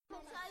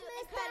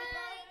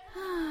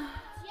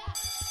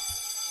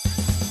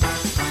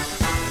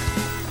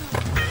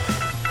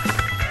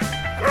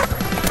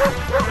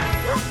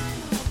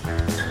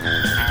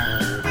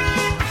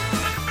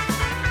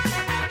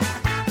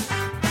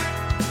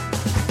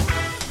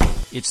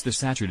It's the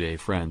Saturday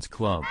Friends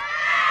Club.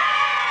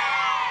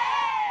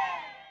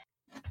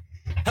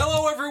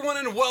 Hello, everyone,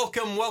 and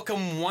welcome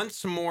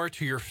once more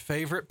to your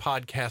favorite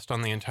podcast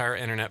on the entire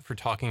internet for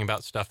talking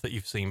about stuff that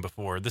you've seen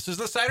before. This is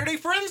the Saturday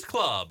Friends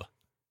Club.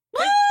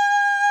 Woo!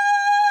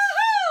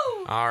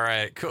 All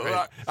right, cool.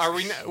 Right. Are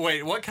we?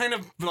 Wait, what kind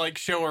of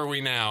show are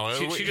we now?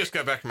 She just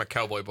got back from a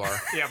cowboy bar.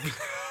 Yeah.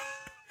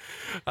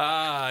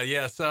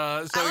 Yes. So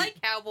I like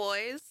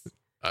cowboys.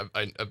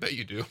 I bet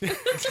you do.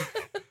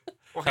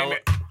 Well, hey, man,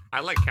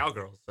 I like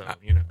cowgirls, so,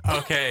 you know.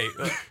 Okay,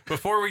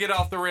 before we get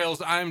off the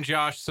rails, I'm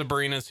Josh.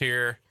 Sabrina's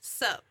here.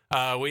 Sup?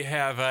 We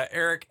have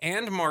Eric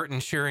and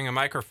Martin sharing a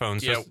microphone.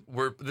 So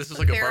Yeah, this is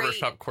like a Very-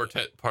 barbershop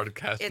quartet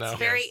podcast It's now.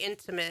 very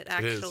intimate, is,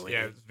 actually.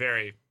 Yeah, it's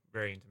very,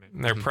 very intimate.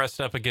 they're pressed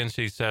up against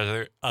each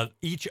other.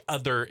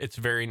 It's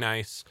very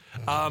nice.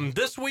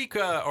 This week,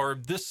 or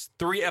this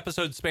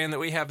 3-episode span that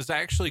we have, is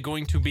actually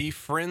going to be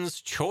Friends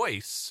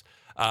Choice.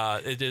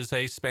 It is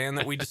a span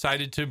that we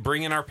decided to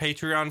bring in our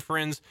Patreon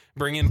friends,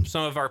 bring in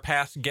some of our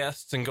past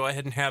guests, and go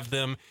ahead and have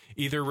them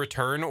either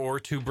return or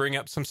to bring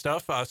up some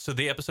stuff. So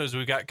the episodes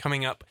we've got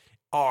coming up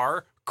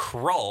are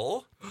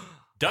Krull,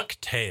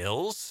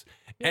 DuckTales,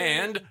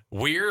 and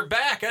We're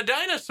Back, a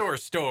Dinosaur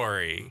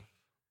Story.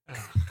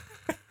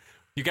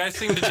 You guys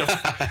seem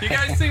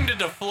to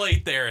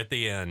deflate there at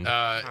the end.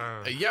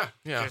 Yeah.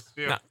 Just,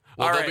 yeah. No.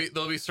 Well, All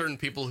there'll be certain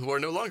people who are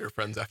no longer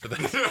friends after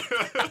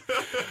that.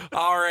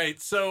 All right,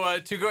 so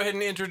to go ahead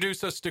and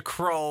introduce us to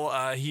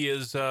Krull, he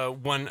is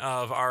one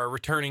of our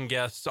returning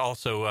guests,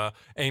 also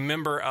a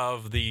member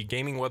of the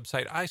gaming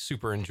website I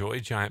super enjoy,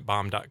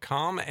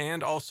 giantbomb.com,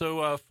 and also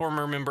a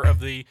former member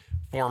of the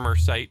former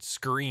site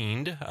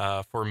Screened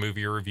for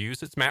movie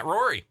reviews. It's Matt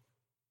Rory.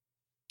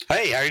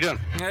 Hey, how you doing?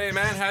 Hey,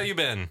 man, how you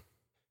been?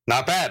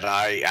 Not bad.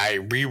 I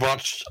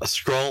rewatched a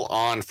Scroll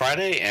on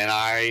Friday, and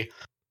I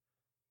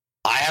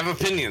have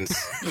opinions.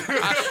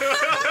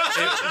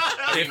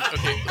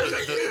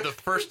 The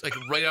first, like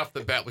right off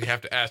the bat, we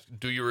have to ask: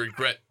 do you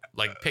regret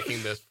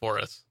picking this for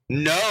us?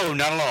 No,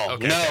 not at all.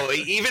 Okay. No,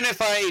 even if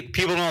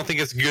people don't think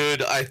it's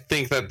good, I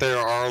think that there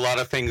are a lot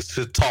of things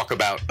to talk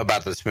about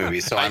this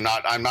movie. So I'm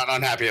not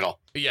unhappy at all.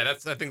 Yeah,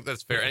 I think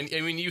that's fair. And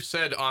I mean, you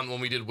said when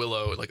we did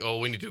Willow,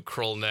 we need to do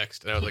Krull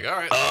next, and I was like, all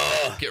right,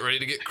 get ready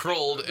to get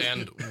Krulled,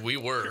 and we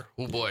were.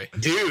 Oh boy,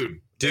 dude,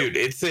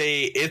 it's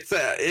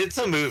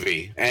a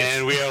movie,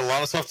 and we have a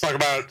lot of stuff to talk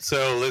about.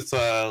 So let's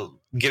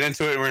get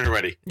into it when we're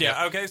ready.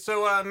 Yeah. Okay.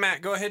 So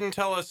Matt, go ahead and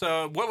tell us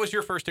what was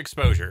your first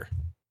exposure.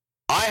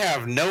 I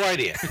have no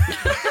idea. You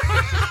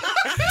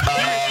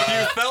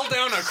fell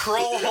down a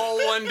Krull hole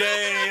one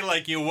day,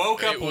 you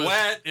woke up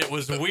wet. It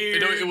was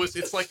weird.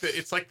 It's like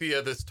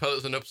this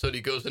Television episode.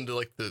 He goes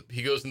into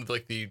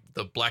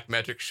the black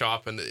magic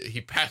shop, and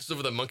he passes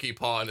over the monkey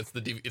paw, and it's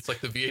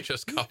like the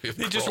VHS copy of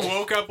Krull. He just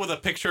woke up with a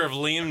picture of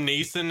Liam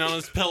Neeson on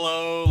his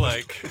pillow.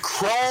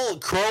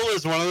 Krull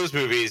is one of those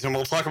movies, and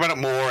we'll talk about it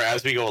more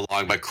as we go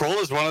along. But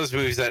Krull is one of those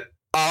movies that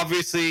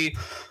obviously.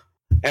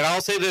 And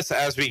I'll say this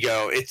as we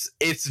go. It's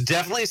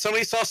definitely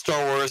somebody saw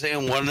Star Wars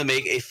and wanted to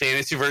make a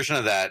fantasy version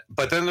of that.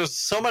 But then there's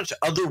so much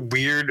other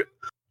weird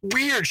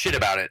shit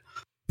about it.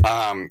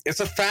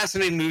 It's a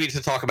fascinating movie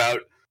to talk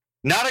about.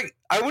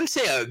 I wouldn't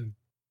say a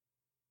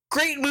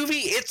great movie.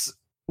 It's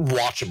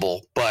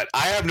watchable, but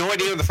I have no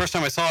idea the first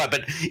time I saw it.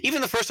 But even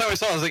the first time I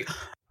saw it, I was like,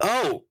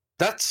 oh,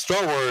 that's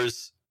Star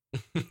Wars.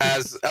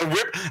 As a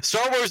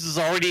Star Wars is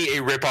already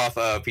a ripoff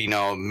of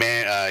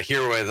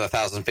Hero with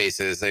 1,000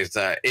 Faces. It's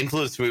an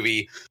influence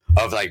movie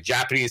of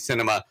Japanese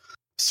cinema.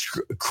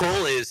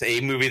 Krull is a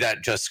movie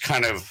that just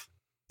kind of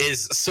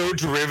is so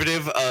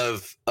derivative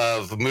of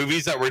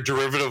movies that were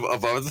derivative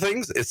of other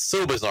things. It's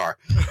so bizarre.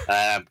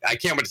 I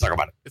can't wait to talk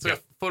about it. It's like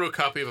a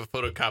photocopy of a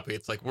photocopy.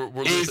 It's like we're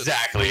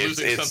exactly.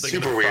 Losing It's something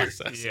super in the weird.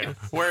 process. Yeah.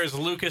 Whereas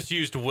Lucas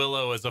used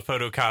Willow as a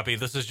photocopy,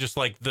 this is just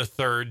the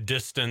third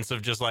distance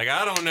of just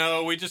I don't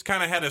know. We just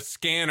kind of had a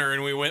scanner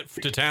and we went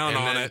to town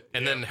on it.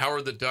 And then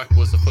Howard the Duck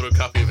was a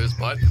photocopy of his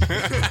butt.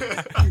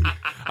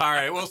 All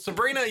right. Well,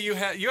 Sabrina, you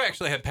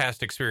actually had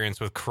past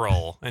experience with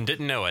Krull and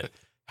didn't know it.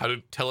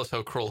 Tell us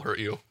how Krull hurt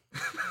you.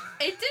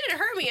 It didn't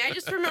hurt me. I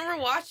just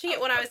remember watching it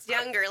when I was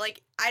younger.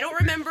 I don't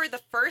remember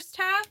the first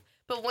half,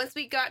 but once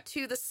we got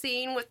to the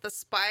scene with the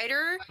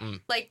spider,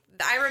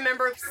 I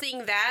remember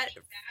seeing that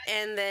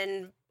and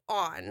then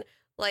on.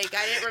 I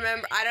didn't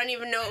remember. I don't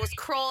even know it was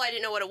Krull. I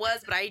didn't know what it was,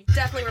 but I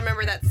definitely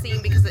remember that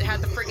scene because it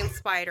had the friggin'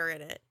 spider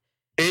in it.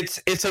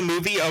 It's a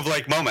movie of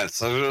moments.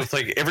 So it's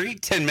every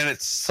 10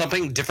 minutes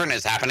something different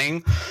is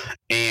happening,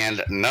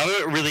 and none of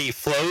it really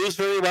flows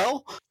very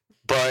well.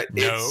 But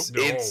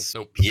it's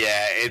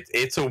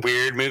a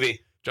weird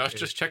movie. Josh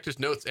just checked his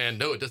notes, and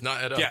no, it does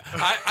not add up. Yeah,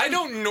 I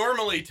don't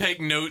normally take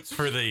notes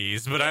for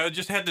these, but I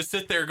just had to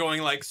sit there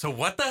going like, so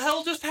what the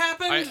hell just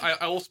happened?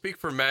 I will speak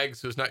for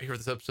Mags, who's not here for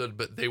this episode,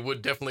 but they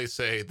would definitely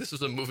say this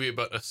is a movie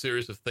about a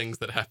series of things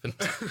that happened.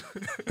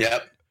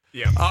 Yep.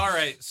 Yeah. All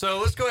right,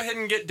 so let's go ahead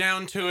and get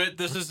down to it.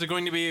 This is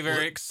going to be a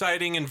very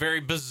exciting and very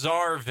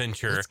bizarre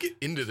venture. Let's get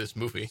into this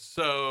movie.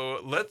 So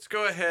let's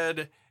go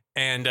ahead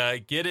and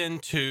get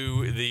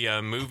into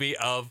the movie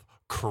of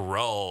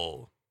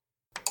Krull.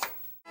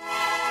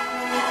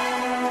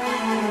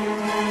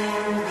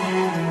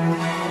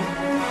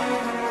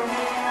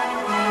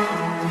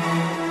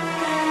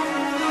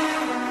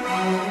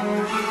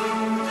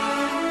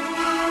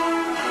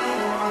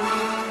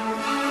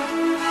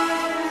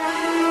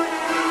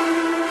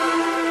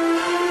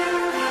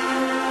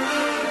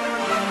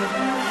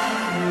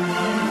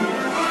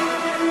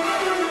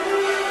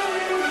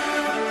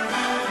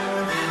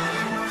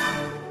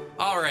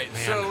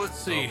 So let's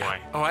see. Oh, boy.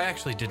 Oh, I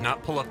actually did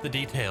not pull up the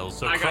details.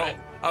 So I got Krull. it.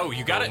 Oh,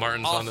 you got Oh, it.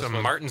 Martin's on this awesome.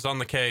 one. Martin's on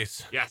the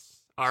case.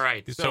 Yes. All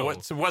right. So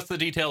what's the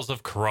details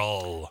of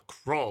Krull?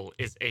 Krull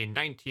is a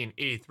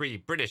 1983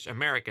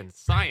 British-American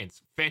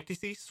science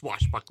fantasy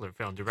swashbuckler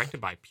film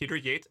directed by Peter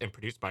Yates and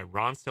produced by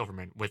Ron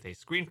Silverman with a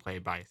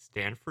screenplay by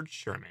Stanford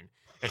Sherman.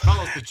 It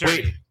follows the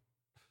journey.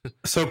 Wait.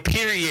 So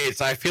Peter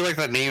Yates, I feel like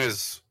that name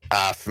is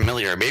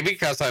familiar. Maybe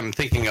because I'm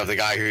thinking of the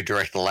guy who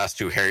directed the last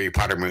two Harry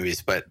Potter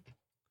movies, but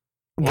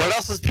what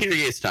else has Peter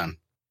Yates done?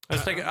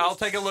 I'll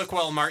take a look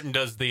while Martin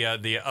does the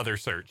other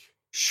search.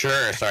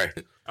 Sure, sorry.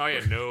 Oh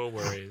yeah, no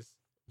worries.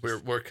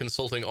 We're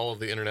consulting all of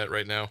the internet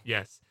right now.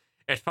 Yes.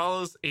 It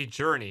follows a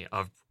journey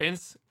of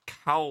Prince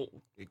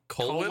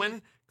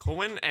Colwyn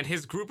and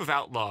his group of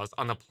outlaws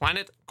on the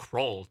planet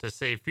Krull to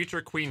save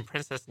future Queen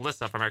Princess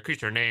Lissa from a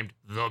creature named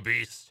the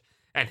Beast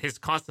and his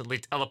constantly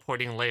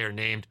teleporting lair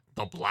named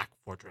the Black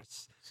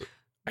Fortress.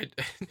 I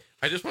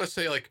just want to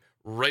say, like,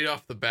 right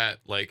off the bat,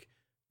 like,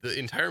 the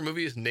entire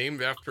movie is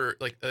named after,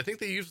 like, I think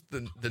they used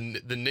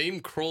the name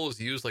Krull is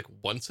used like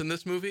once in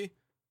this movie.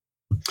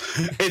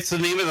 It's the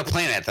name of the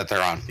planet that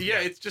they're on. Yeah,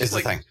 it's just It's the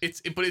like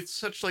thing. but it's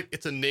such like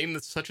it's a name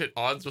that's such at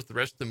odds with the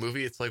rest of the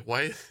movie. It's like,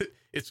 why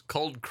it's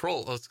called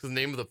Krull? Oh, it's the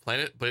name of the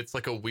planet, but it's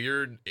like a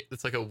weird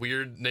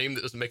name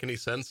that doesn't make any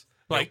sense.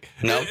 Like,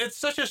 No. it's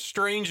such a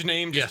strange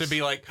name just Yes. to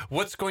be like,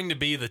 what's going to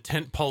be the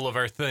tent pole of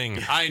our thing?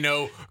 I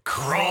know,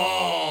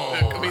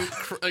 Krull. I mean,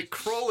 like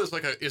Krull is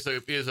like is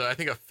I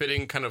think a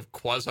fitting kind of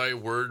quasi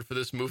word for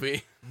this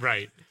movie.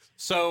 Right.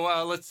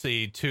 So let's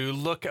see. To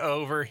look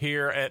over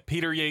here at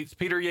Peter Yates.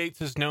 Peter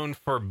Yates is known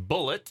for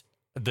Bullet,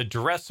 The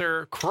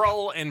Dresser,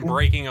 Krull, and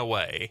Breaking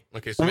Away.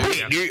 Okay, so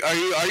Wait, maybe, are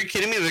you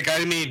kidding me? The guy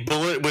who made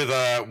Bullet with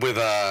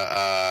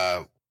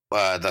the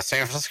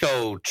San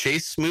Francisco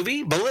Chase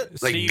movie,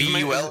 Bullet, like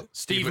BUL.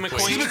 Steve McQueen. McQueen.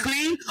 Steve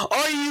McQueen?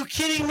 Are you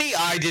kidding me?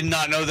 I did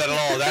not know that at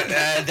all.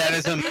 That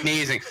is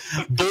amazing.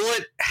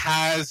 Bullet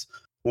has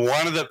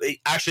one of the.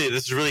 Actually,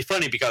 this is really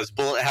funny because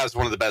Bullet has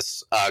one of the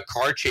best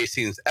car chase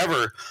scenes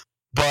ever,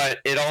 but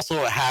it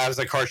also has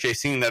a car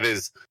chase scene that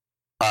is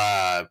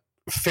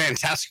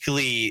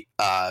fantastically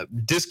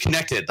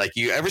disconnected. Like,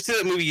 you ever see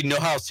that movie, you know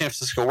how San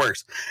Francisco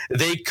works.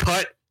 They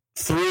cut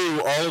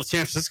through all of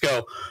San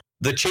Francisco.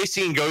 The chase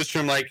scene goes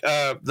from like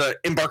the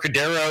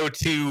Embarcadero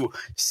to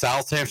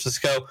South San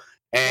Francisco,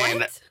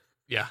 and What?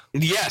 yeah,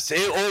 yes,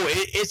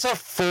 it's a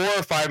 4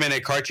 or 5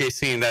 minute car chase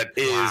scene that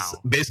is Wow.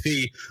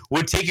 basically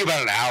would take you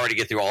about an hour to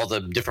get through all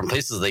the different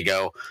places they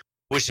go,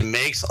 which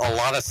makes a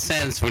lot of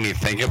sense when you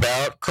think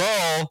about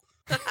Krull.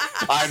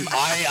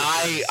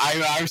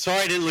 I'm sorry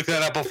I didn't look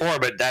that up before,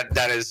 but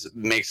that is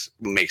makes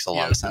a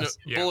lot of sense.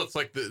 Yeah. Bullet's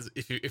like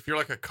if you're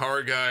like a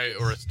car guy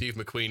or a Steve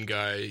McQueen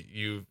guy,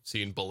 you've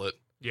seen Bullet.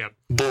 Yep.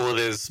 Bullet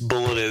is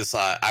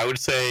I would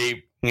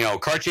say,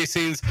 car chase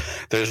scenes.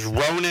 There's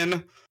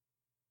Ronin,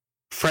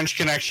 French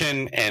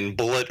Connection, and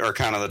Bullet are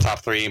kind of the top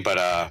three.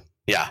 But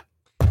yeah,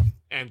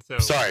 And so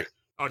sorry.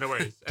 Oh, no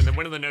worries. And then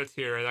one of the notes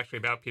here is actually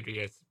about Peter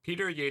Yates.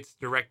 Peter Yates'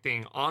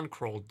 directing on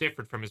Krull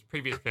differed from his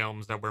previous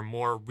films that were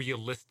more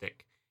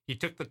realistic. He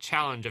took the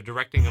challenge of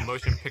directing a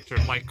motion picture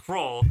like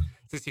Krull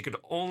since he could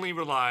only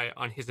rely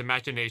on his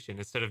imagination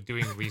instead of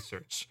doing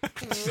research.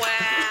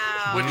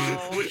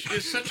 Wow. Which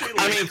is such a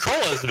I mean,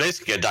 Krull is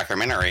basically a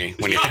documentary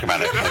when you think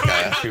about it.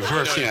 Like, if you've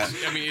ever seen it.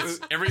 I mean, it's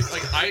every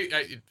like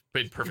it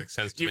made perfect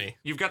sense to me.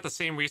 You've got the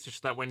same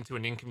research that went into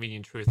An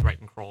Inconvenient Truth right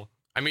in Krull.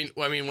 I mean,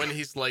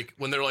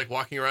 when they're like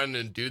walking around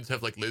and dudes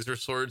have like laser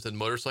swords and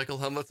motorcycle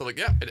helmets, I'm like,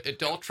 yeah,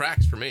 it all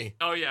tracks for me.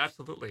 Oh, yeah,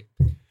 absolutely.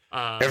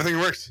 Everything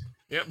works.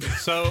 Yep.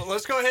 So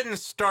let's go ahead and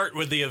start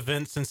with the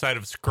events inside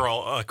of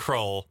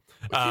Krull.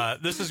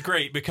 This is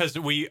great because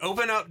we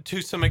open up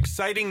to some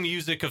exciting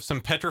music of some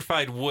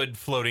petrified wood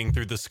floating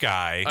through the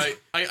sky.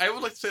 I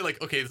would like to say,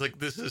 like, okay, it's like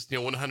this is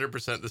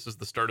 100% this is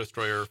the Star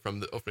Destroyer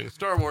from the opening of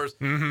Star Wars.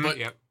 Mhm. But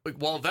Yep. like,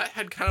 while that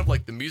had kind of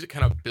like the music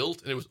kind of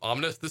built and it was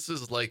ominous, this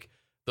is like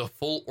the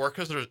full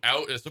orchestra is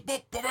out and it's like,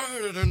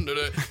 and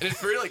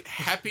it's very like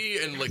happy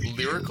and like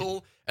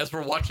lyrical as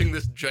we're watching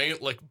this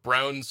giant like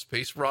brown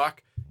space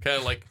rock kind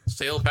of like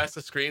sail past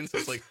the screen. So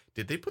it's like,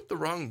 did they put the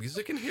wrong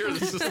music in here?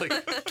 This is like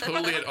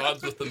totally at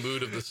odds with the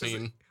mood of the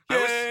scene.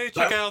 Yay,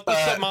 check out the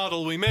set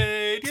model we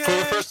made. Yay.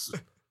 For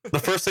the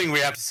first thing we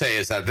have to say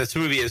is that this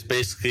movie is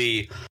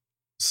basically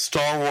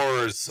Star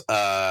Wars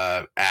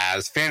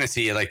as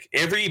fantasy. Like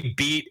every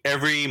beat,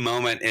 every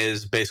moment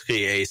is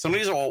basically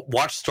somebody's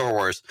watched Star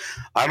Wars.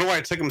 I don't know why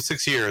it took them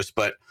 6 years,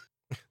 but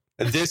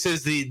this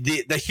is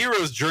the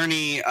hero's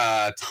journey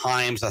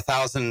times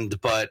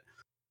 1,000. But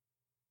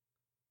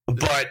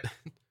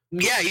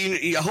yeah,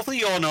 hopefully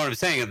you all know what I'm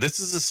saying. This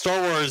is a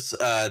Star Wars,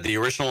 the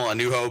original A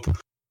New Hope,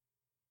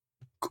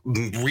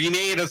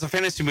 remade as a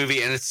fantasy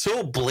movie, and it's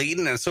so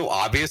blatant and so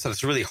obvious that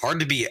it's really hard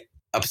to be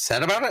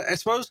upset about it, I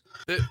suppose.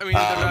 I mean,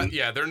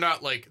 they're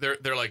not like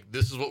they're like,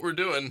 this is what we're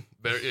doing.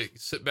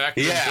 Sit back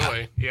and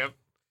enjoy. Yep.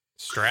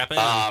 Strap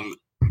in.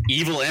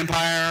 Evil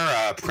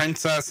Empire,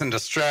 Princess in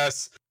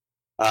Distress.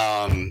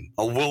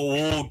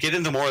 We'll get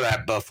into more of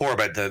that before,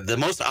 but the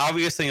most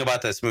obvious thing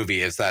about this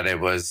movie is that it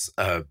was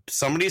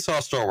somebody saw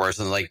Star Wars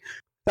and like,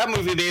 that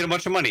movie made a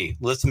bunch of money.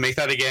 Let's make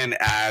that again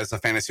as a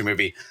fantasy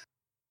movie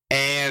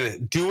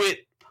and do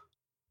it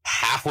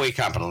halfway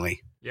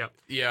competently. Yep.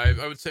 Yeah,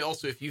 I would say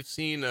also, if you've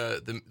seen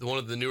one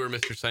of the newer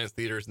Mystery Science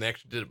Theaters, and they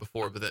actually did it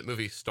before, but that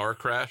movie Star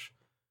Crash,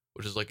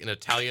 which is like an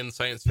Italian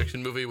science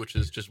fiction movie, which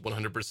is just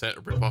 100%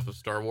 a ripoff of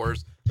Star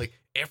Wars. Like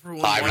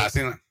everyone, I've not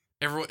seen it.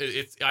 Everyone,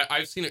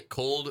 I've seen it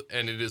cold,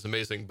 and it is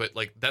amazing. But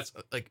like that's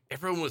like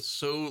everyone was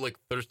so like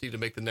thirsty to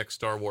make the next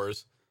Star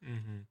Wars.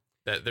 Mm-hmm.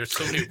 That there's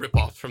so many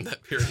ripoffs from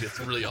that period. It's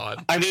really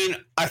odd. I mean,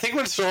 I think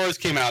when Star Wars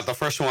came out, the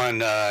first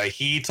one,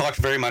 he talked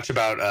very much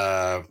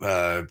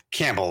about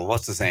Campbell.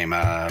 What's his name?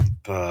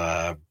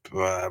 Hero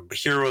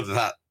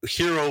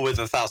with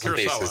 1,000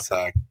 Faces.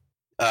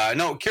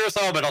 No,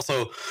 Kurosawa, but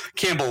also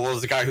Campbell was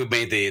the guy who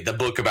made the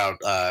book about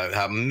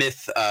how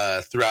myth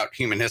throughout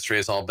human history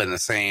has all been the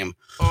same.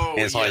 Oh,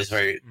 and it's always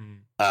very,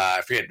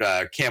 I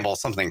forget, Campbell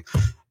something.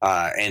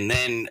 And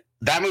then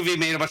that movie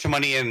made a bunch of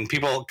money, and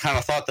people kind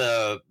of thought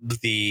the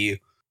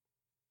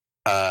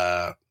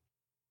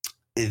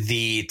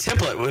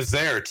template was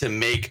there to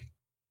make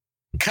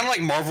kind of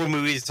like Marvel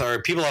movies,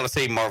 or people ought to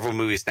say Marvel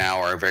movies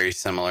now are very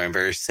similar and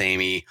very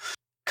samey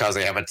because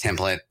they have a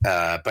template.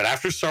 But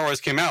after Star Wars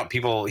came out,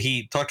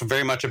 he talked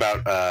very much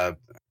about, oh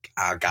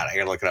God, I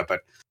gotta look it up, but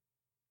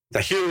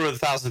the hero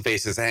with 1,000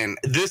 faces. And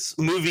this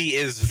movie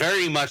is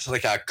very much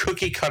like a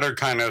cookie cutter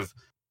kind of,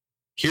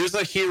 here's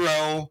a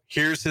hero,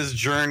 here's his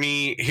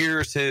journey,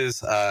 here's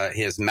his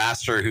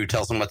master who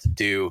tells him what to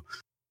do,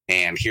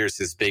 and here's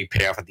his big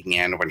payoff at the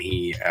end when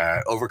he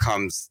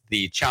overcomes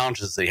the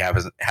challenges that he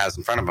has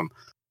in front of him.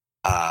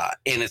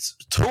 And it's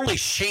totally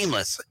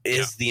shameless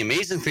is the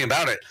amazing thing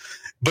about it.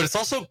 But it's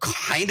also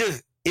kind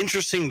of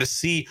interesting to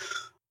see.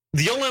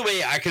 The only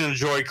way I can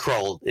enjoy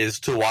Krull is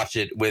to watch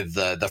it with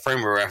the frame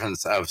of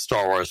reference of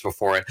Star Wars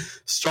before it.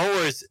 Star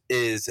Wars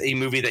is a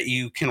movie that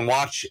you can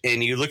watch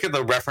and you look at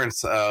the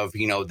reference of,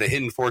 the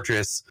Hidden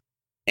Fortress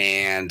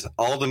and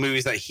all the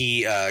movies that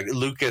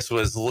Lucas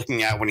was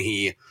looking at when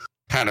he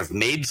kind of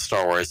made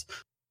Star Wars.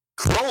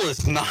 Krull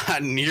is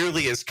not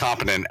nearly as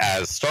competent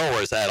as Star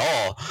Wars at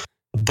all.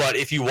 But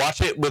if you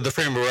watch it with the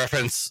frame of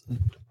reference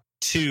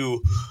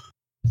to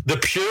the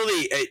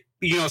purely,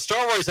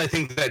 Star Wars, I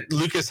think that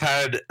Lucas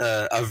had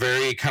a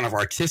very kind of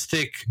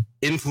artistic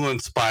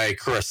influence by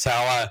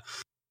Kurosawa,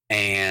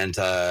 and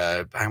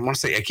I want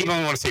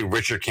to say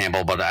Richard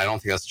Campbell, but I don't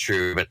think that's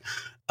true. But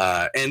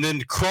and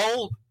then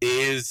Krull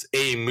is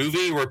a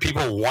movie where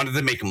people wanted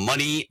to make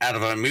money out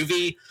of a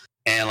movie,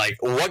 and like,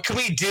 what can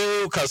we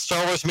do? Because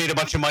Star Wars made a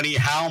bunch of money.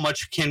 How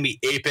much can we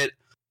ape it?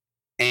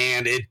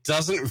 And it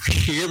doesn't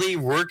really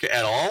work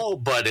at all,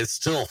 but it's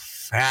still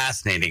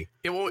fascinating.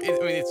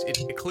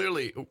 It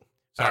clearly.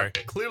 Sorry.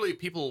 Clearly,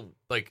 people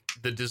like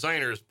the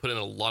designers put in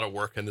a lot of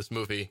work in this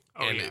movie,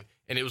 and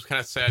it was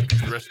kind of sad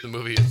because the rest of the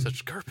movie is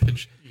such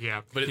garbage.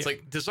 Yeah, but it's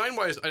like design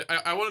wise,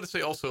 I wanted to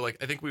say also, like,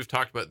 I think we've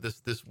talked about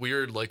this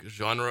weird like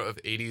genre of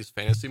 80s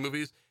fantasy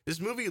movies. This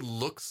movie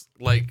looks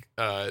like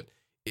I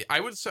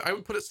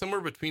would put it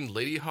somewhere between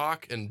Lady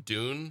Hawk and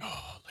Dune.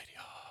 Oh, Lady Hawk.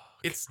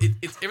 It's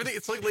everything.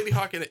 It's like Lady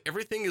Hawk, and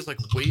everything is like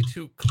way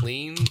too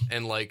clean,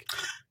 and like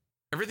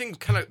everything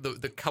kind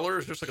of the color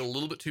is just like a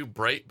little bit too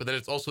bright. But then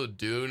it's also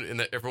Dune, in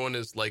that everyone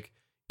is like,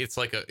 it's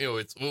like a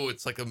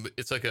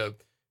it's like a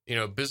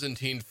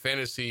Byzantine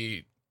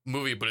fantasy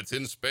movie, but it's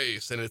in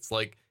space, and it's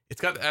like it's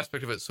got the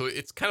aspect of it. So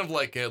it's kind of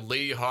like a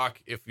Lady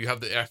Hawk if you have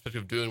the aspect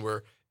of Dune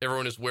where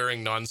everyone is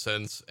wearing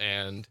nonsense,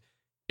 and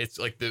it's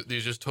like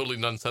there's just totally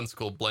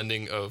nonsensical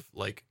blending of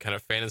like kind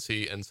of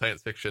fantasy and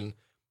science fiction.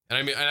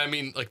 And I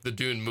mean, like the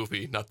Dune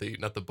movie, not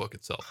the book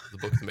itself. The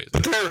book's amazing.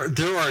 But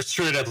there are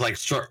straight up like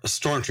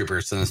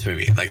stormtroopers in this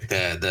movie, like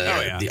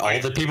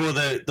the people with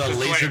the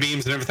laser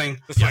beams and everything.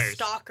 The Slayers.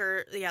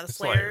 The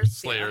Slayers.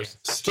 Slayers.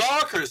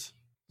 Stalkers.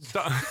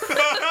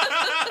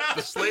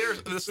 The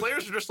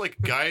Slayers are just like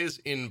guys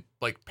in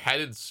like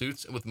padded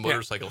suits with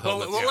motorcycle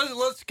helmets. Well,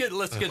 let's get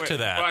to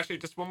that. Well, actually,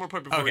 just one more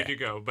point before we do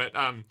go. But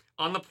on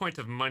the point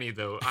of money,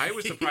 though, I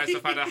was surprised to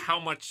find out how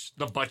much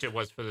the budget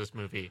was for this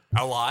movie.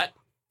 A lot.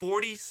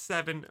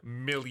 $47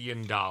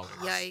 million.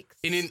 Yikes.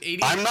 And in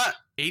I'm not.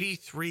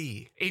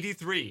 83.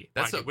 83.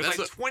 That's mind you, with that's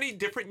like 20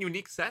 different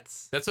unique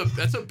sets. That's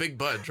a big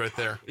budge right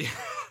there.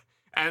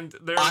 And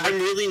they're I'm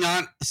really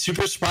not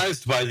super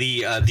surprised by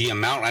the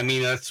amount. I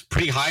mean, that's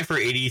pretty high for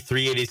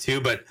 83,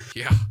 82, but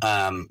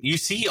Yeah. you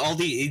see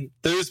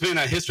there's been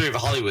a history of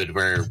Hollywood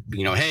where,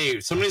 hey,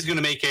 somebody's going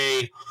to make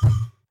a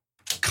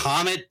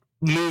comet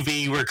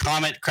movie where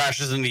comet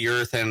crashes into the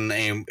earth and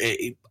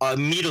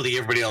immediately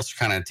everybody else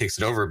kind of takes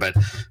it over. But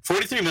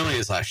 43 million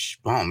is like,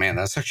 oh man,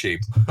 that's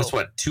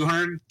what,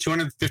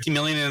 250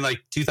 million in like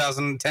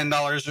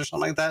 $2010 or something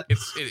like that.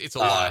 It's a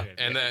lot.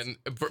 And then,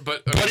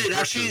 but it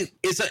actually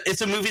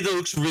it's a movie that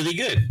looks really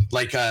good.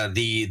 Like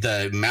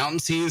the mountain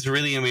scenes are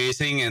really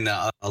amazing, and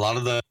a lot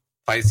of the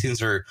fight scenes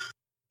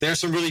there's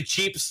some really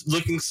cheap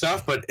looking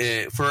stuff, but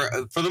for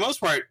the most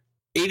part,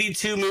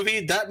 82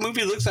 movie, that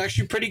movie looks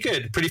actually pretty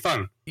good, pretty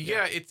fun.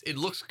 Yeah, it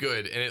looks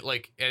good, and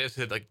and I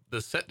said, like,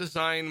 the set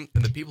design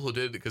and the people who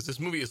did it, because this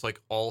movie is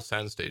like all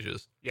sound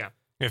stages. Yeah.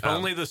 If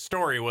only the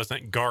story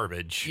wasn't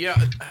garbage. Yeah,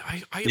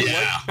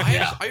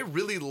 I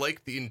really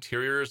like the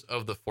interiors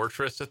of the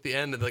fortress at the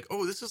end, and like,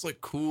 oh, this is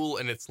like cool,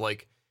 and it's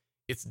like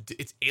it's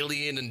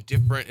alien and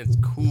different, and it's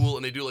cool,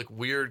 and they do like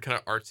weird kind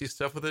of artsy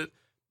stuff with it.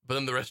 But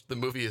then the rest of the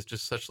movie is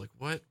just such like,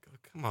 what?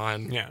 Come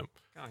on. Yeah.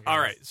 All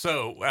right.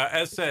 So,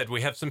 as said,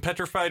 we have some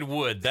petrified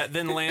wood that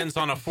then lands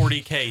on a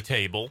 40K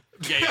table.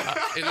 Yeah.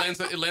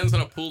 It lands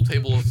on a pool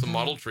table with some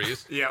model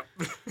trees. Yep.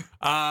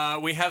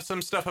 We have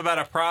some stuff about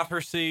a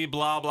prophecy,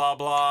 blah, blah,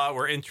 blah.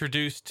 We're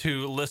introduced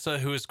to Lissa,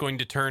 who is going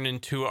to turn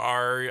into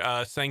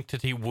our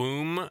sanctity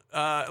womb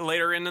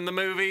later in the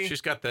movie. She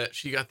got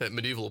that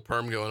medieval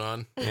perm going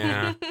on.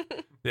 Yeah.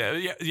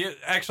 Yeah.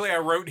 Actually, I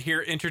wrote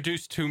here,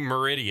 introduced to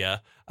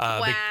Meridia.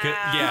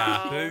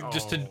 Wow.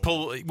 Just to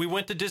pull. We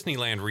went to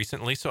Disneyland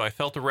recently, so I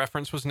felt a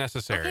reference was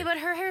necessary. Okay, but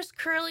her hair's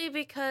curly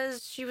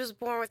because she was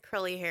born with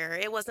curly hair.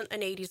 It wasn't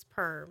an 80s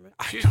perm.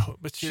 I know,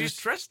 but She's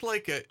dressed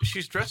like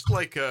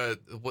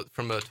what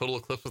from a Total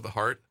Eclipse of the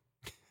Heart.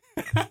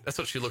 That's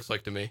what she looks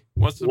like to me.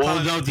 No,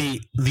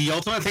 the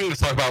ultimate thing to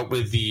talk about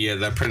with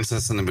the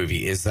princess in the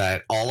movie is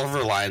that all of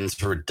her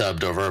lines were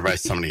dubbed over by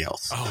somebody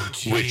else. Oh,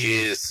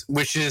 geez.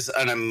 which is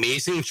an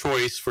amazing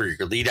choice for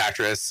your lead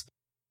actress.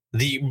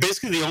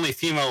 Basically the only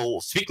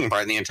female speaking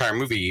part in the entire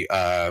movie.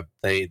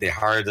 They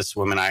hired this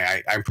woman.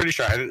 I'm pretty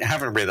sure I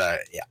haven't read the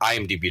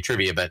IMDb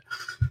trivia, but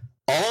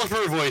all of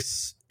her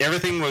voice,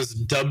 everything was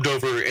dubbed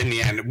over in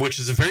the end, which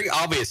is very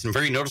obvious and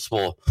very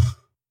noticeable.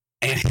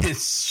 And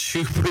it's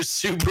super,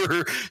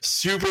 super,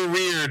 super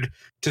weird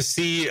to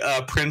see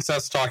a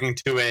princess talking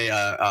to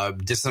a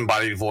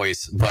disembodied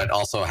voice, but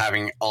also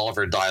having all of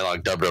her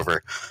dialogue dubbed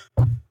over.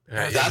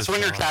 That's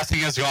when your casting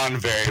has gone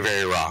very,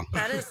 very wrong.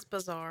 That is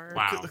bizarre.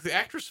 Wow. The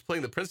actress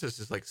playing the princess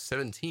is like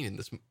 17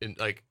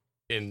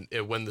 in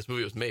when this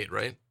movie was made,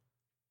 right?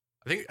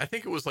 I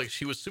think it was like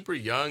she was super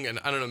young, and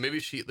I don't know,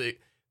 maybe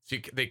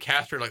they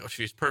cast her like, oh,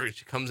 she's perfect.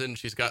 She comes in,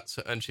 she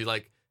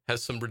like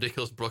has some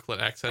ridiculous Brooklyn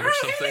accent or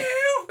something.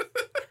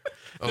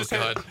 Oh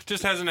God!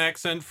 Just has an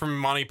accent from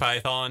Monty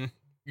Python.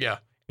 Yeah.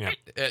 Yeah.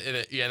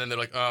 And then they're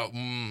like, we're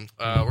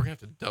gonna have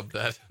to dub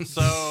that.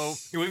 So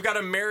we've got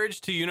a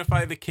marriage to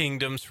unify the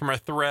kingdoms from a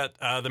threat.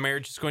 The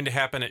marriage is going to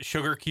happen at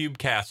Sugar Cube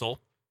Castle.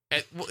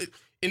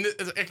 In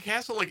a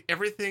castle, like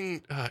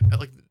everything,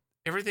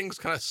 everything's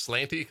kind of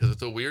slanty because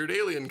it's a weird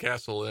alien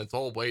castle and it's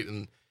all white,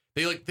 and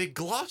they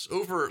gloss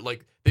over,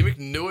 like they make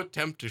no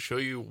attempt to show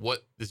you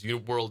what this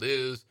world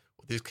is,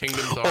 what these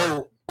kingdoms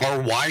are,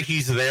 or why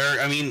he's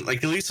there. I mean,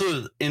 like at least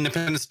with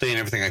Independence Day and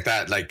everything like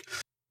that, like.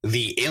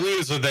 The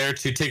aliens are there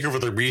to take over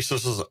the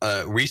resources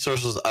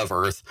of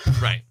Earth.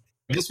 Right.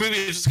 This movie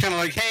is just kind of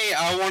like, hey,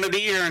 I want to be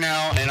here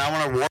now, and I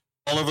want to war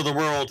all over the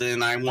world,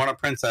 and I want a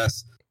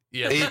princess.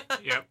 Yeah.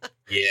 Yep.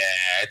 Yeah,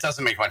 it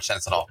doesn't make much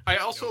sense at all. I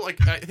also I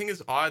think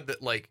it's odd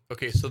that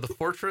okay, so the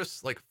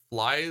fortress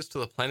flies to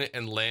the planet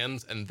and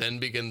lands, and then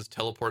begins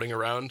teleporting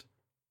around.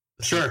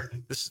 Sure.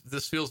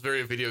 This feels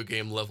very video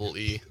game level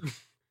E.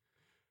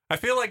 I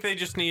feel like they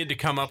just needed to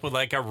come up with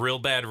a real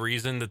bad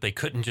reason that they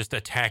couldn't just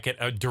attack it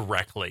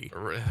directly.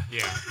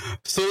 Yeah.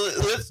 So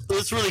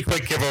let's really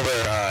quick give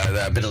over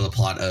a bit of the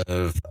plot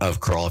of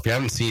Krull. If you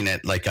haven't seen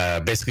it,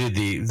 basically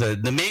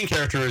the main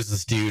character is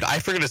this dude. I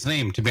forget his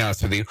name, to be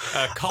honest with you.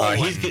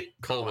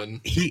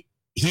 Colwyn.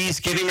 He's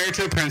getting married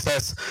to a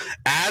princess.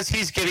 As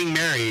he's getting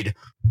married,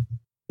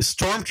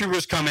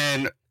 stormtroopers come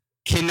in,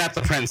 kidnap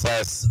the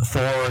princess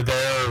for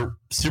their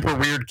super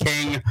weird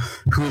king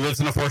who lives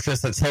in a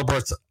fortress that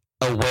teleports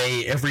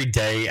away every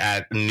day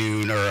at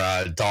noon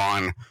or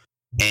dawn,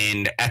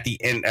 and at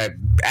the end,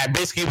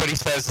 basically what he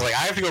says is I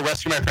have to go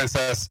rescue my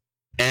princess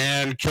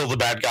and kill the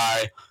bad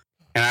guy,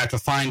 and I have to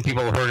find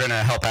people who are going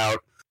to help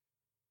out.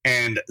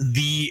 And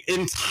the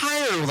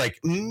entire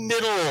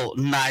middle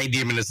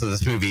 90 minutes of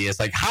this movie is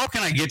how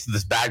can I get to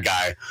this bad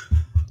guy?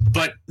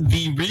 But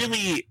the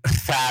really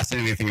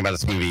fascinating thing about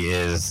this movie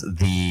is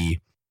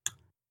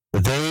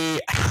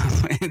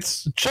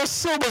it's just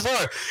so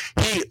bizarre.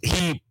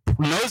 He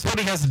knows what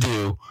he has to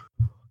do.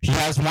 He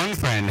has one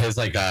friend, his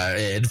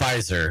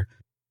advisor,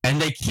 And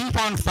they keep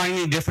on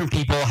finding different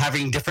people,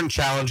 having different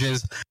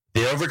challenges.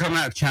 They overcome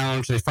that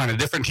challenge. They find a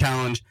different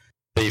challenge.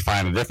 They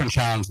find a different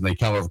challenge, and they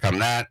can't overcome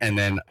that. And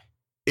then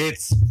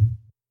it's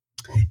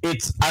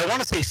I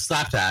want to say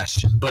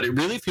slapdash, but it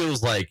really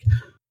feels like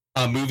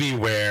a movie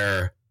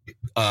where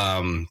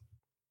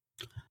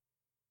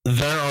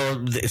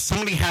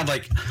somebody had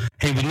like,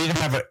 hey, we need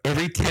to have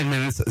every 10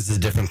 minutes is a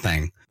different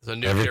thing.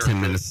 Every 10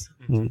 minutes,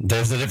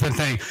 there's a different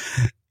thing.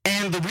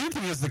 And the weird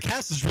thing is the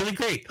cast is really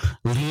great.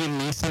 Liam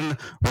Neeson,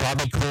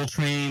 Robbie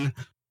Coltrane,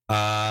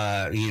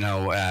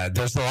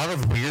 there's a lot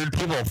of weird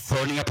people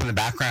floating up in the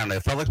background.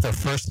 It felt like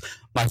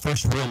my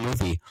first real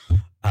movie.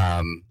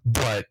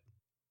 But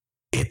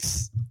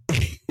it's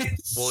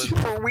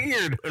super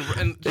weird.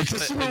 And it's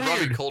just super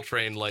Robbie weird.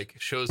 Coltrane like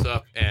shows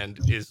up and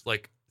is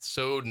like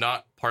so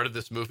not part of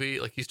this movie.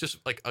 Like he's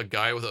just like a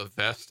guy with a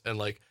vest and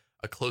like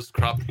a close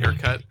cropped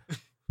haircut.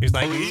 He's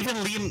like, even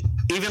Liam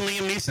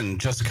Neeson,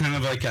 just kind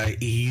of like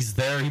he's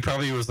there. He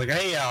probably was like,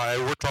 hey, I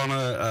worked on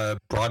a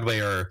Broadway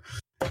or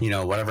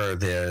whatever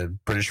the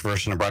British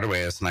version of Broadway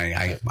is, and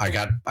I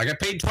got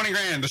paid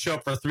 $20,000 to show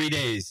up for 3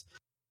 days.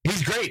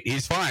 He's great.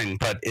 He's fine,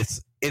 but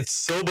it's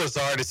so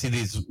bizarre to see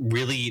these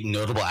really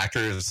notable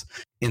actors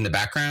in the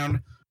background.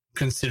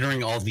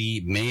 Considering all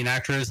the main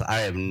actors,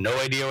 I have no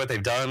idea what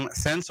they've done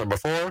since or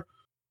before.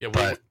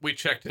 Yeah, we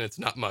checked and it's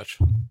not much.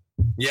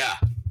 Yeah.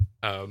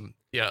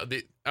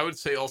 I would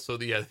say also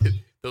the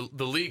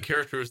lead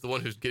character is the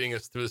one who's getting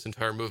us through this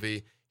entire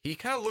movie. He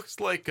kind of looks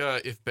like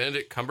if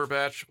Benedict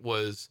Cumberbatch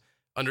was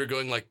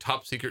undergoing like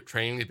top secret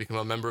training to become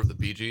a member of the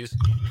Bee Gees.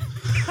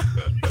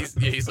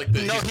 He's like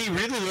he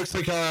really looks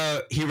like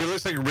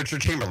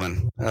Richard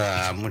Chamberlain,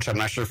 which I'm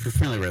not sure if you're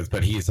familiar with,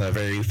 but he's a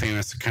very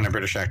famous kind of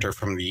British actor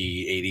from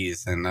the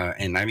 80s and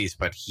 90s.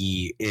 But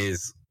he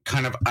is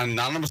kind of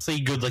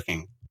anonymously good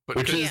looking,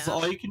 which is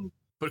all you can.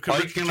 But could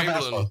Richard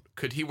Chamberlain,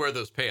 could he wear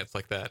those pants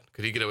like that?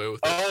 Could he get away with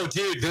it? Oh,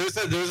 dude, there's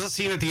a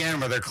scene at the end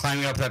where they're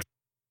climbing up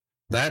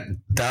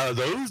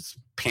those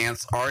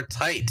pants are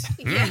tight.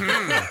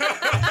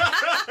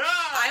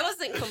 I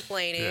wasn't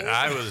complaining.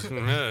 I was. I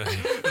was not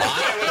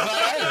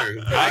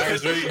either. I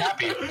was very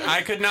happy.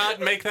 I could not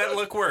make that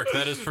look work.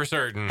 That is for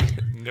certain.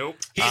 Nope.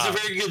 He's a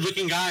very good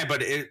looking guy,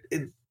 but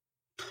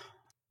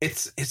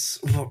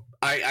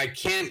I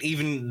can't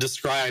even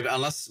describe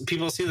unless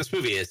people see this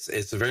movie.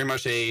 It's very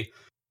much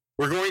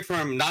we're going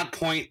from not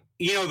point.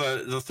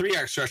 The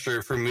 3-act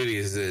structure for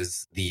movies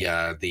is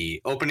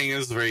the opening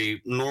is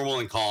very normal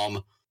and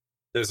calm.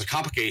 There's a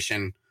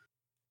complication.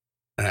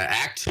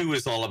 Act 2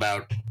 is all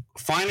about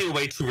finding a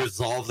way to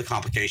resolve the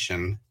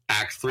complication.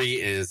 Act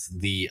 3 is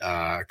the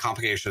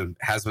complication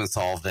has been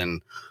solved,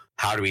 and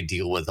how do we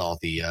deal with all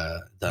the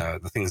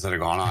things that are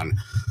going on.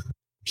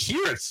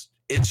 Here, it's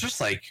just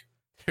like,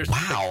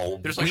 wow,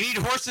 we need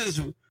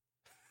horses.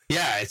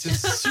 Yeah, it's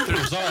just super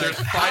bizarre.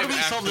 How do we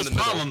solve this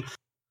problem?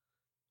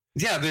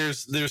 Yeah,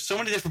 there's so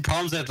many different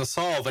problems they have to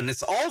solve, and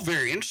it's all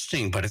very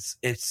interesting, but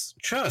it's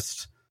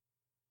just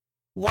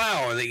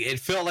wow. It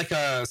felt like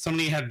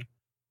somebody had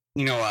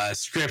a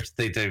script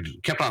they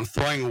kept on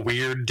throwing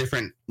weird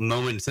different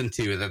moments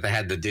into that they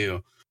had to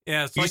do.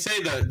 Yeah, you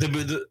say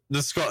the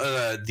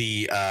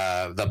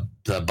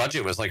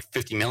budget was like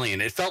 $50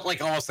 million. It felt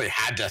like almost they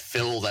had to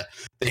fill that.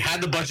 They had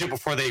the budget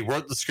before they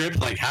wrote the script.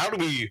 Like, how do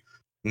we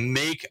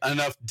make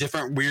enough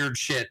different weird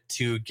shit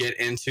to get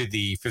into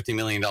the $50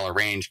 million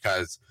range?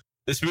 Because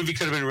this movie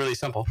could have been really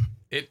simple.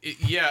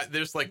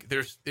 There's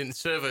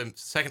instead of a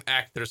second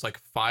act, there's like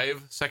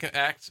 5 second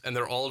acts, and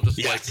they're all just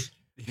like,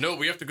 no,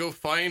 we have to go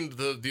find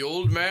the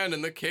old man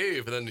in the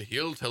cave, and then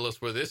he'll tell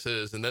us where this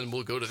is, and then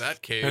we'll go to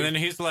that cave. And then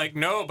he's like,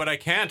 no, but I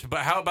can't.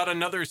 But how about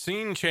another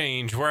scene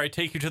change where I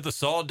take you to the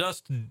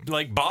sawdust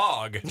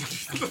bog?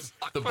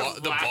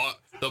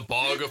 the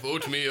bog of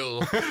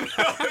oatmeal.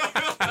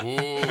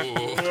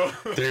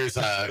 Ooh. There's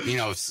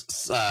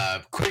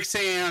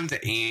quicksand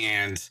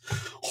and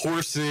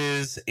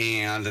horses,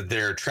 and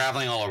they're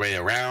traveling all the way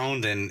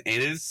around, and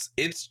it's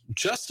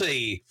just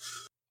we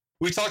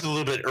talked a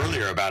little bit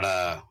earlier about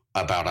a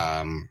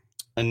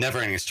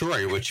Never-Ending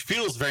Story, which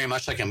feels very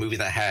much like a movie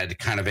that had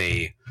kind of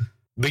a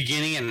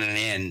beginning and an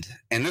end.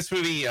 And this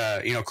movie,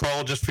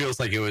 Krull just feels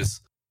like it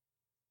was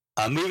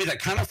a movie that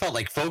kind of felt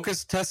like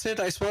focus tested,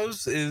 I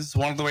suppose, is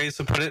one of the ways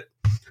to put it.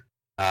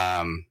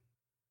 I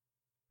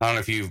don't know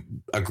if you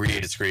agree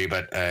or disagree,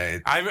 but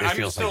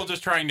I'm still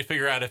just trying to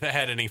figure out if it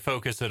had any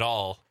focus at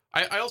all.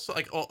 I also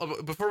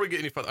before we get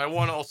any further, I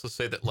want to also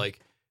say that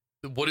like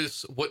what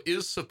is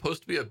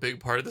supposed to be a big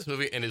part of this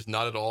movie and is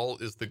not at all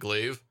is the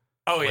glaive.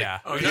 Oh, like, yeah.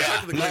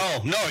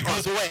 No, it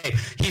goes away.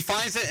 He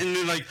finds it and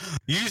then like,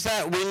 use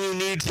that when you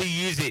need to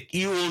use it.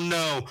 You will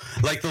know.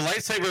 Like the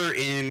lightsaber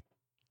in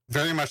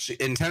very much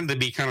intended to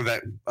be kind of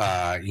that,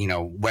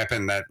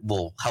 weapon that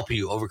will help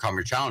you overcome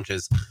your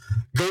challenges.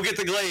 Go get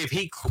the glaive.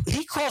 He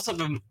crawls up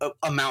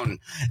a mountain.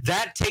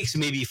 That takes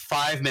maybe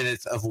 5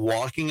 minutes of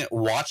watching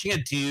a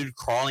dude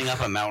crawling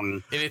up a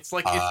mountain. And it's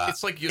like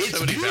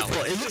Yosemite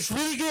Valley. It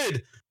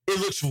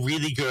looks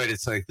really good.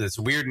 It's like this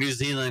weird New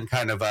Zealand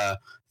kind of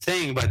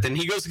thing. But then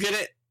he goes to get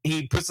it.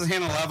 He puts his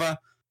hand on lava.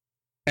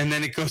 and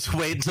then it goes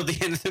away until the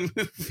end of the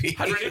movie.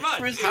 Pretty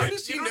much. How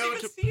does he you know don't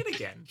even to see it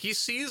again? He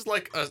sees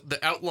like the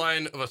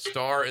outline of a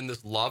star in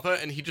this lava,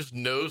 and he just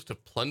knows to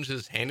plunge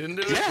his hand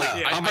into it.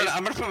 Yeah, Like,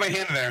 I'm gonna put my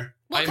hand in there.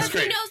 Well, That's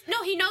because he great. knows.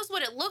 No, he knows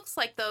what it looks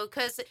like though.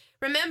 Because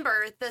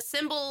remember, the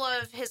symbol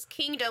of his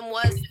kingdom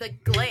was the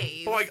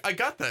glaive. Oh, I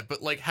got that,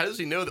 but like, how does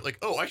he know that? Like,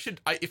 oh,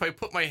 if I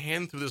put my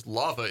hand through this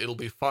lava, it'll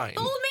be fine.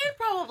 The old man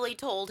probably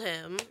told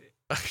him.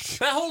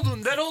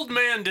 That old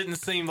man didn't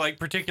seem like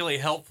particularly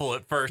helpful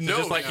at first. No, It's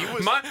just like he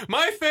was-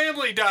 my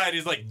family died.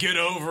 He's like, get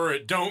over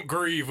it. Don't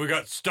grieve. We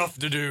got stuff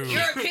to do.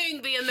 You're a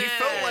king, be a man. He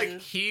felt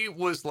like he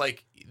was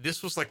like,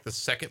 this was like the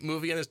second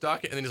movie on his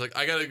docket, and then he's like,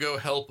 I gotta go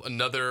help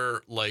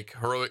another like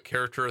heroic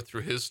character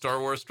through his Star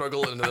Wars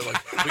struggle, and another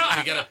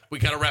like, we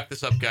gotta wrap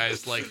this up,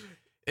 guys. Like,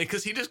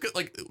 because he just got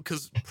like,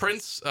 because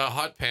Prince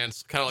Hot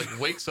Pants kind of like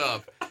wakes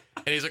up,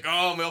 and he's like,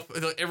 oh,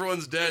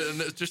 everyone's dead, and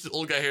it's just this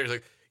old guy here. He's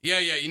like, yeah,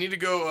 you need to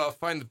go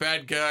find the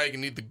bad guy. You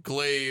need the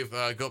glaive.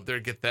 Go up there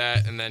and get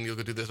that, and then you'll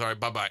go do this. All right,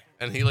 bye.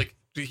 And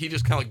he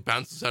just kind of like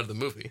bounces out of the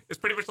movie. It's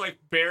pretty much like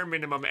bare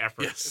minimum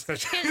effort. Yes. Can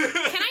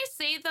I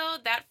say though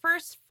that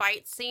first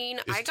fight scene?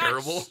 It's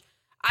terrible.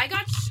 I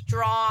got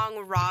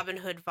strong Robin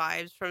Hood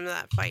vibes from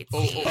that fight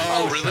scene.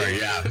 Oh, really?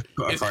 sure, yeah. Of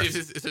course.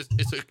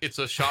 It's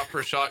a shot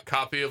for shot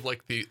copy of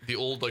like the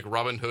old like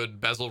Robin Hood,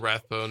 Basil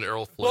Rathbone,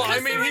 Errol Flynn. Well, I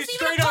Because mean, there he was even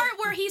straight a up- part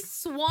where he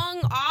swung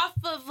off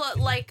of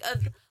like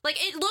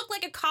it looked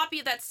like a copy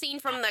of that scene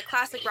from the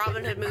classic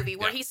Robin Hood movie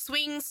where he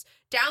swings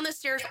down the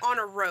stairs on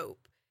a rope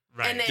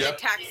Right. and then Yep.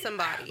 attacks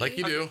somebody. like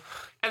you do.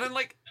 And then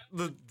like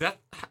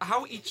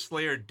how each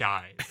Slayer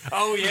dies.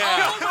 Oh yeah.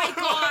 Oh my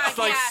god! It's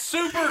like yeah.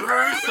 super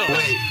gruesome.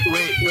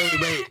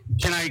 Wait.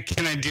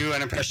 Can I do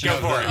an impression Go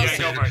of for it. the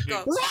Yeah, go for it.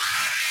 Go.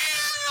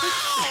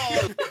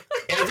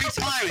 Every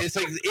time it's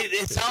like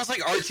it sounds like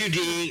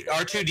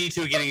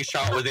R2D2 getting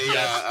shot with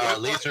a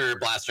laser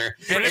blaster.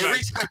 And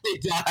Every time they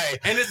die,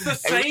 And it's the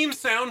same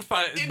sound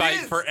bite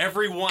is. for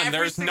everyone. Every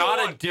There's single not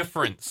a one.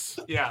 difference.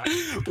 Yeah.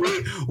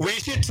 we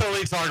should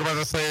totally talk about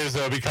the Slayers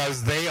though,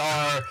 because they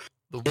are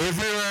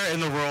everywhere in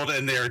the world,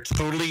 and they're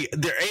totally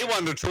they're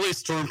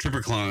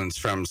stormtrooper clones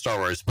from Star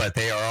Wars, but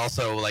they are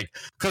also like,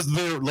 because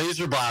their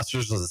laser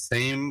blasters are the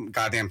same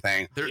goddamn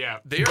thing, They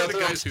are But the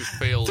guys who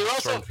failed they're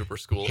also- Stormtrooper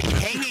school.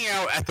 hanging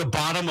out at the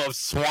bottom of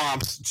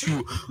swamps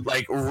to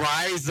like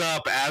rise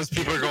up as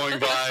people are going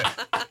by.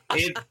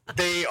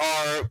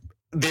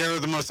 They're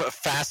the most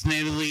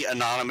fascinatingly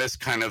anonymous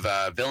kind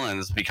of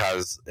villains,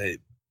 because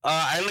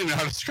I don't even know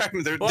how to describe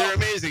them. They're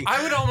amazing.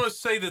 I would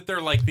almost say that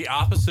they're like the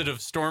opposite of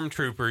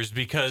stormtroopers,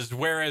 because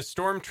whereas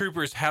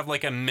stormtroopers have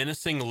like a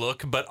menacing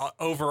look, but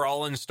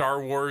overall in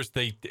Star Wars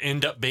they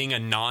end up being a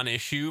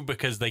non-issue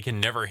because they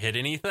can never hit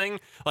anything.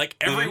 Like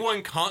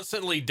everyone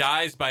constantly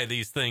dies by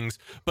these things,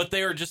 but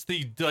they are just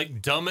the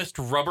like dumbest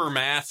rubber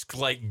mask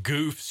like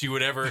goofs you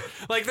would ever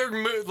like.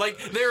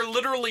 They're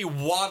literally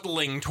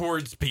waddling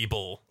towards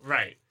people.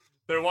 Right.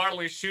 They're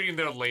waddling shooting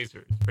their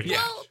lasers. Pretty much.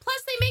 Well,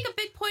 plus they make a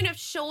big point of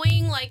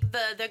showing like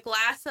the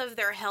glass of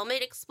their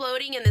helmet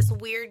exploding and this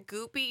weird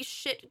goopy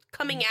shit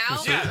coming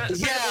out. Yeah.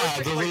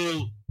 yeah, the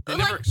little. They Like,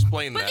 never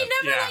explain But that. they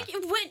never Yeah.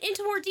 like went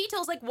into more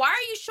details. Like, why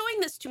are you showing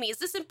this to me? Is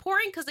this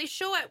important? Because they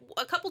show it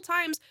a couple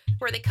times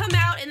where they come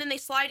out and then they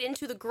slide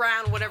into the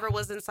ground, whatever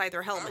was inside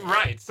their helmet.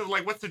 Right. So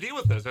like what's the deal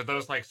with those? Are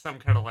those like some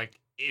kind of like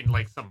in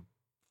like some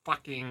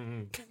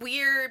fucking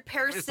Weird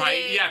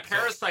parasitic.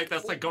 parasite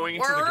that's like going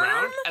into the worm?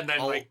 ground and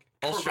then I'll- like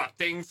I'll show-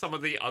 corrupting some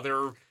of the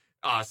other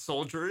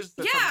soldiers.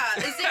 that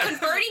Yeah, is it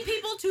converting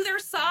people to their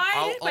side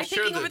I'll by share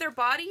taking the- over their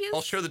bodies?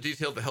 I'll share the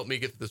detail that helped me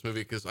get to this movie,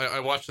 because I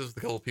watched this with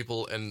a couple of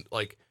people, and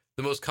like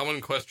the most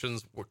common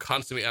questions were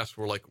constantly asked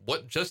were like,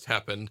 "What just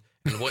happened?"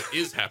 and "What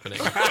is happening?"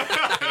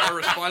 And our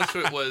response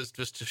to it was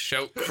just to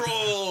shout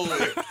 "Krull,"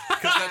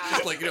 because that's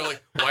just like,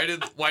 like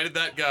why did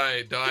that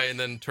guy die and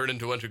then turn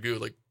into a bunch of goo?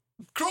 Like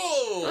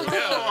Krull,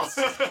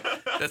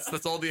 yeah,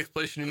 that's all the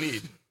explanation you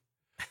need.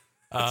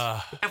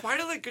 And why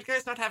do the good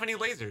guys not have any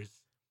lasers?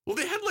 Well,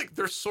 they had like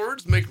their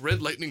swords make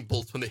red lightning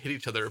bolts when they hit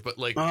each other, but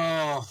like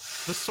Oh,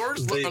 the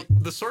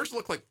swords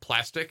look like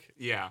plastic.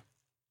 Yeah.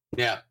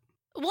 yeah.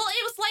 Well,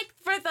 it was like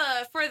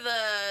for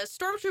the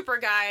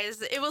stormtrooper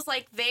guys, it was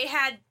like they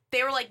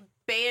were like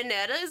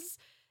bayonettas.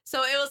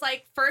 So it was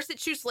like first it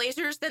shoots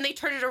lasers, then they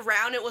turn it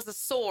around, it was a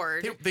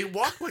sword. They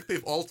walk like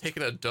they've all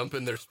taken a dump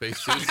in their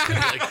spacesuits, and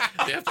like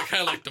they have to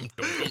kind of like dum,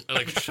 dum, dum, and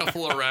like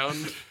shuffle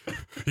around.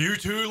 You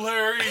too,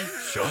 Larry.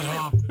 Shut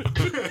up. I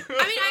mean,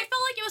 I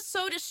felt like it was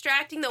so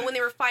distracting though when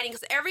they were fighting,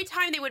 because every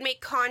time they would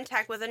make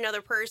contact with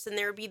another person,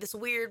 there would be this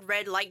weird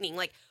red lightning.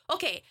 Like,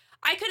 okay,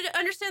 I could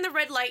understand the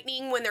red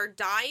lightning when they're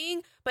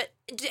dying, but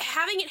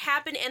having it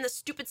happen and the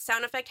stupid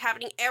sound effect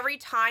happening every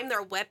time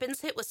their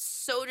weapons hit was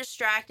so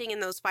distracting in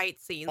those fight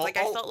scenes. Like,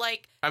 I felt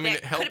like I mean,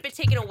 that it helped- could have been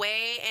taken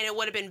away and it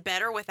would have been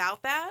better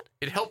without that.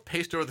 It helped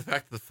paste over the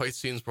fact that the fight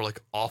scenes were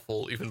like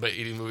awful, even by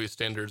 80 movie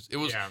standards. It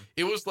was Yeah.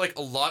 it was like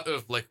a lot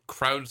of like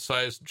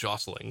crowd-sized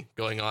jostling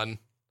going on.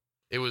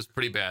 It was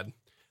pretty bad.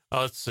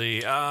 Let's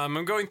see.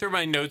 I'm going through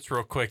my notes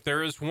real quick.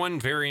 There is one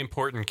very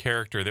important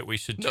character that we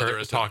should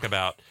talk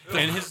about,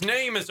 and his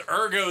name is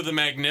Ergo the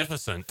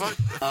Magnificent.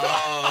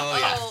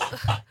 Oh,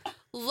 yeah.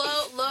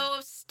 Low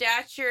of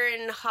stature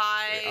and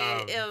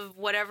high of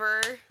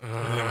whatever.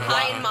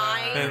 High in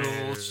mind.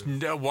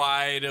 And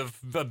wide of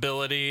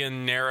ability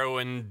and narrow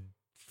in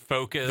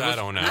focus. I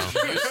don't know.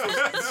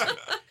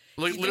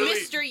 Like literally,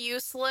 Mr.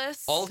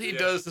 Useless. all he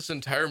does this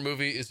entire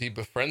movie is he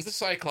befriends the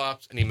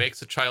Cyclops and he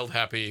makes a child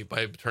happy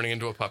by turning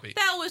into a puppy.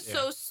 That was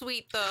so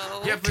sweet,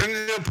 though. Yeah, turned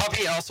into a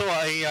puppy, also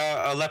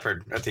a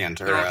leopard at the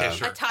end. Or, Okay,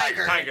 sure. A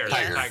tiger. Tiger.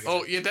 Yes.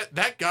 Oh yeah,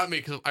 that got me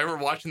because I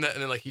remember watching that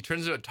and then like he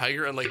turns into a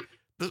tiger and like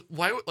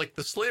why would like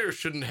the Slayers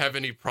shouldn't have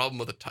any problem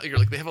with a tiger?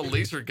 Like they have a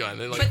laser gun.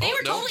 And, like, But they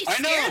were no. totally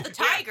I know. scared of the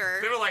tiger.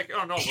 They were like,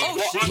 oh no. He we're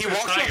walks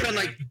tiger, up and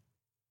man. like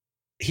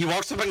he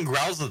walks up and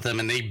growls at them,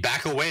 and they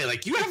back away.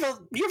 Like you have a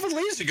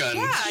laser gun.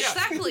 Yeah,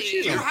 exactly.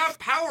 You have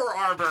power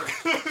armor.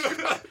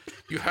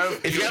 You have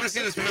If you haven't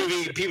seen this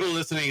movie, people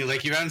listening,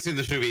 like you haven't seen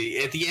this movie,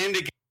 at the end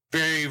it gets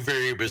very,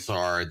 very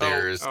bizarre.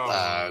 There's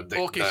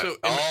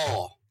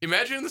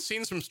Imagine the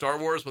scenes from Star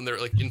Wars when they're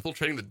like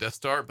infiltrating the Death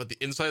Star, but the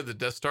inside of the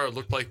Death Star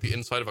looked like the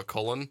inside of a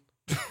colon.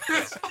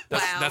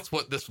 That's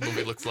what this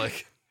movie looks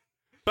like.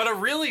 But a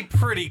really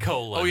pretty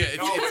colon. Oh yeah,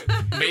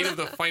 it's made of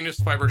the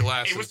finest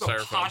fiberglass It and was the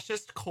styrofoam.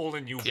 poshest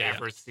colon you've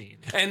ever seen.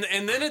 And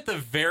then at the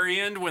very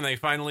end, when they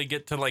finally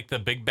get to like the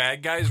big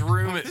bad guy's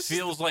room, it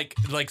feels like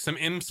some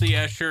MC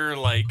Escher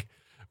like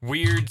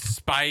weird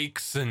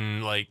spikes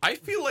and like. I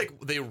feel like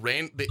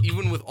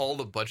even with all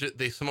the budget,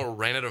 they somehow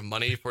ran out of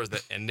money for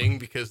the ending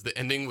because the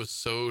ending was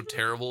so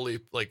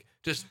terribly like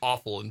just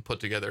awful and put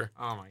together.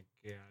 Oh my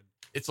god.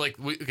 It's like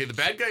the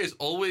bad guy is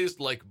always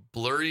like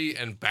blurry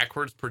and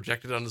backwards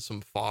projected onto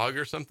some fog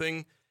or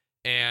something,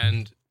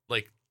 and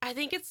like I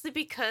think it's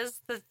because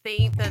the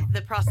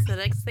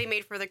prosthetics they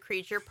made for the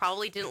creature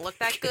probably didn't look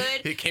that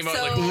good. it came out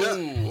so, like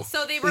ooh.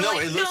 So they were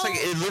like,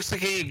 it looks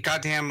like a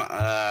goddamn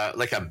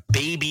like a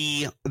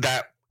baby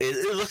that.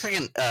 It looks like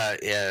an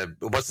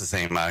what's his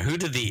name? Who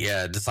did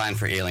the design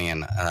for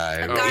Alien?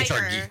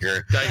 H.R.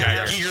 Giger.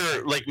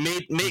 Giger like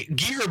made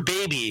Giger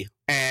baby,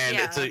 and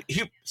it's a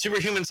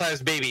superhuman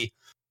sized baby.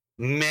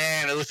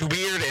 Man, it looks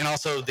weird, and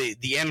also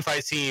the end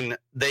fight scene.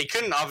 They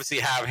couldn't obviously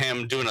have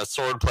him doing a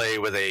sword play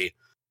with a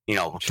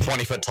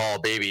 20-foot tall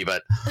baby,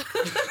 but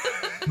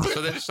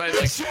So they decided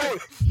like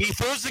he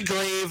throws the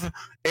glaive,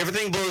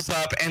 everything blows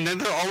up, and then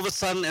they're all of a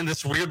sudden in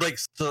this weird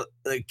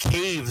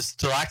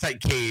stalactite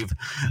cave.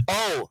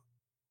 Oh,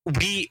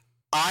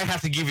 I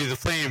have to give you the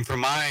flame for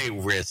my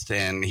wrist,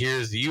 and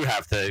you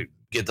have to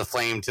get the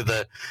flame to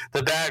the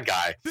bad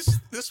guy.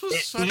 This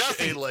was such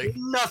nothing, a like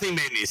nothing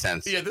made any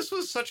sense. Yeah, this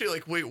was such a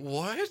like wait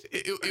what?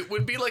 It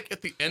would be like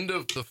at the end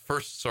of the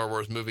first Star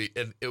Wars movie,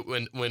 and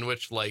when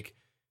which like.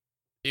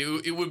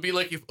 It would be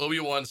like if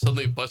Obi-Wan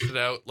suddenly busted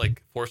out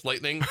like Force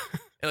lightning,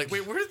 and like,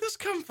 wait, where did this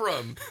come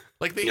from?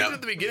 Like they hit it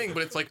at the beginning,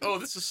 but it's like, oh,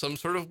 this is some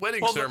sort of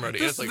wedding ceremony.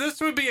 This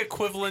would be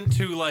equivalent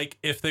to like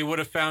if they would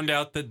have found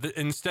out that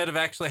instead of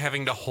actually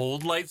having to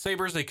hold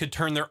lightsabers, they could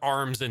turn their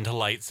arms into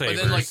lightsabers. And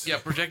then like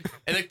project,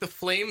 and like the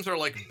flames are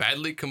like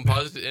badly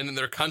composited in, and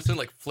they're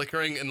constantly like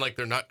flickering, and like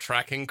they're not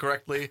tracking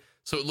correctly,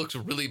 so it looks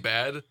really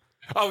bad.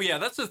 Oh yeah,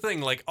 that's the thing.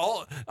 Like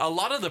a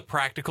lot of the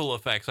practical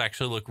effects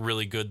actually look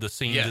really good. The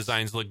scene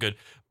designs look good,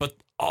 but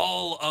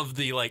all of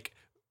the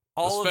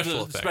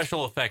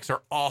special effects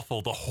are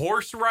awful. The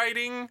horse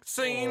riding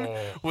scene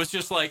was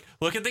just like,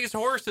 look at these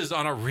horses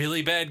on a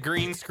really bad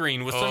green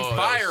screen with some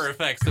fire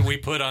effects that we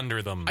put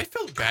under them. I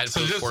felt bad for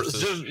the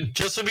horses.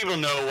 Just so people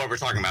know what we're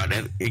talking about,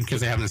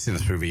 because they haven't seen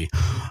this movie,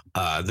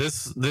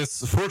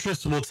 this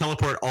fortress will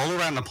teleport all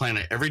around the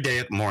planet every day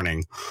at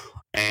morning.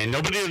 And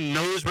nobody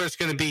knows where it's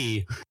going to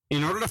be.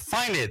 In order to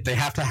find it, they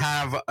have to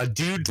have a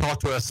dude talk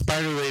to a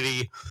spider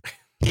lady.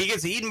 He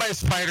gets eaten by a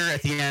spider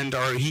at the end,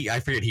 or I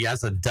forget, he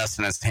has a dust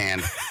in his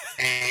hand.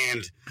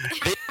 And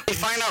they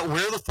find out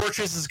where the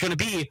fortress is going to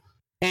be.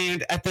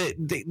 And at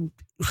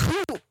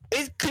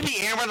it could be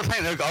anywhere on the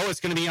planet. Like, it's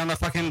going to be on the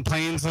fucking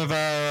plains of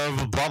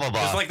blah, blah,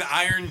 blah. It's like the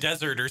Iron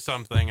Desert or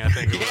something, I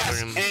think.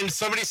 Yes, and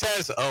somebody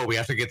says, we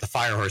have to get the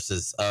fire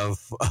horses of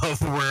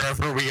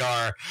wherever we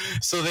are.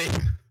 So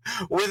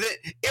with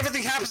it,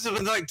 everything happens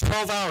within like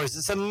 12 hours.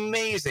 It's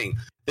amazing.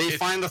 They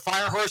find the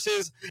fire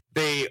horses,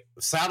 they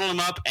saddle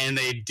them up, and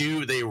they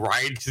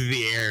ride through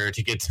the air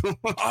to get to them.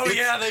 Oh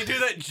yeah, they do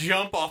that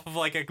jump off of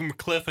like a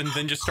cliff and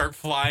then just start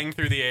flying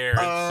through the air.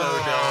 It's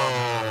so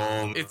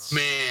dumb. It's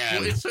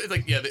man. Well, it's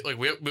like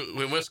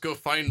we must go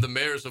find the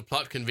mayors of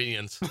plot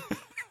convenience.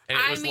 And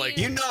it was like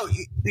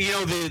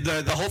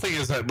the whole thing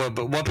is that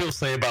what people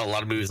say about a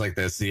lot of movies like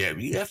this,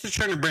 you have to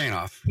turn your brain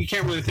off. You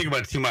can't really think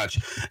about it too much,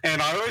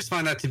 and I always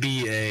find that to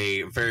be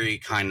a very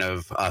kind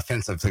of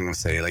offensive thing to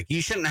say. Like,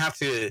 you shouldn't have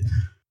to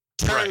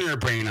turn your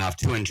brain off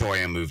to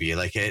enjoy a movie.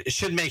 Like, it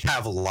should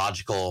have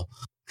logical,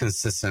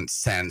 consistent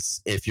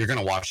sense if you're going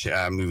to watch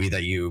a movie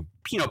that you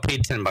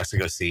paid $10 to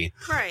go see.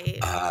 Right.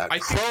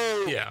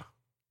 Krull.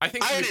 I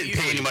didn't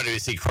pay any money to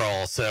see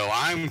Krull, so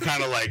I'm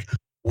kind of like,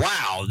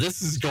 wow,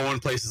 this is going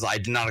places I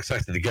did not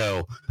expect it to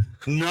go.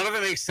 none of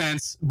it makes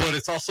sense, but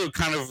it's also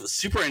kind of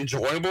super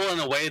enjoyable in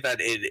a way that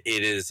it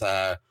is.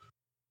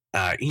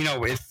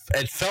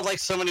 It felt like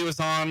somebody was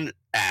on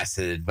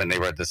acid when they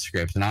read the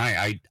script, and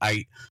I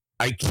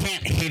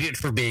can't hate it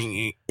for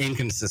being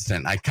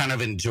inconsistent. I kind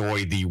of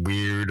enjoy the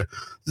weird,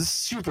 the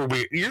super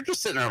weird. You're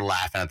just sitting there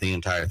laughing at the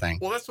entire thing.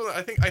 Well, that's what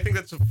I think. I think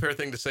that's a fair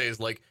thing to say.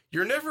 Is like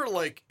you're never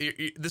like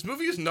this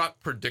movie is not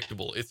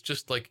predictable. It's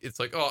just like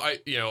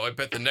I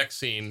bet the next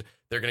scene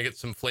they're gonna get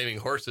some flaming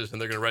horses and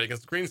they're gonna ride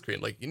against the green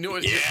screen. Like you're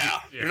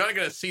not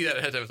gonna see that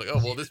ahead of time. It's like, oh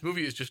well, this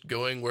movie is just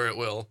going where it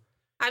will.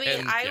 I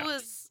mean,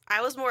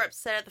 I was more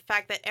upset at the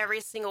fact that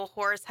every single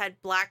horse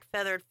had black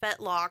feathered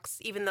fetlocks,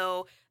 even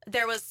though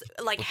there was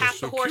like half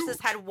the horses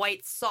had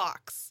white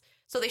socks.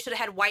 So they should have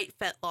had white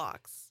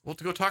fetlocks. Well,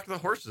 to go talk to the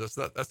horses.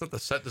 That's not the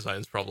set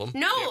design's problem.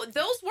 No,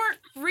 those weren't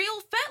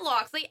real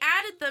fetlocks. They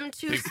added them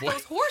to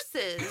those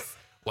horses.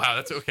 Wow,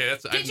 that's okay.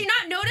 Did you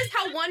not notice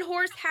how one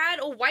horse had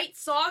a white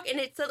sock and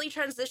it suddenly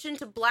transitioned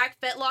to black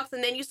fetlocks,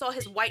 and then you saw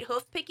his white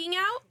hoof picking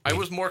out? I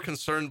was more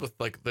concerned with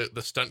like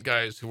the stunt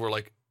guys who were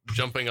like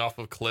jumping off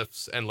of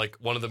cliffs, and like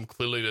one of them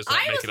clearly does not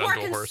make it onto a horse. I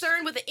was more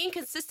concerned with the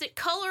inconsistent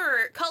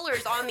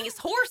colors on these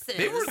horses.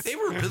 They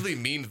were really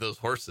mean to those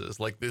horses.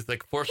 Like there's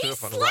like forcing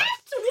up on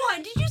slapped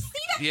one. Did you see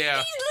that?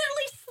 Yeah. He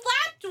literally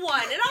slapped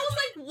one, and I was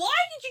like, "Why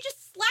did you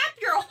just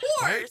slap your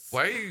horse?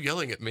 Why are you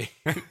yelling at me?"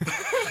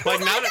 Like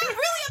now, I got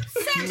really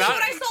upset when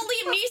I saw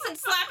Liam Neeson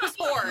slap his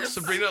horse.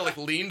 Sabrina like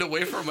leaned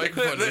away from a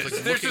microphone.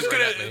 There's just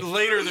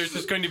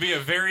going to be a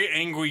very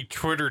angry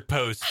Twitter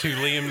post to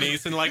Liam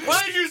Neeson, like,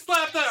 "Why did you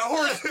slap that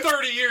horse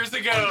 30 years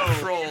ago?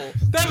 Krull.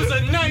 That was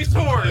a nice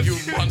horse, you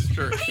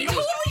monster." He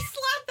totally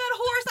slapped that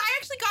horse. I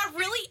actually got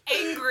really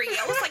angry.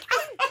 I was like,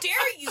 "How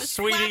dare you,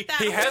 sweetie? Slap that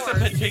he horse. has a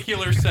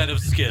particular set of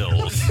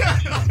skills."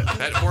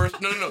 That horse,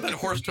 no, that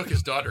horse took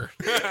his daughter.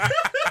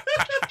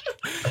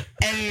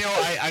 And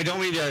I don't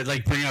mean to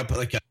like bring up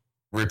like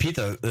repeat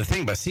the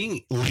thing, but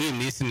seeing Liam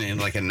Neeson in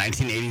like a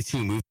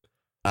 1982 movie,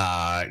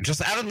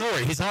 just out of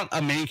nowhere, he's not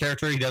a main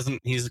character.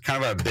 He's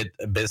kind of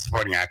a bit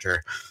supporting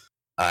actor.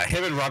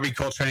 Him and Robbie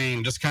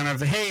Coltrane just kind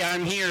of, hey,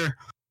 I'm here.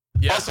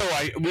 Yeah. Also,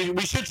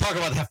 we should talk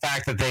about the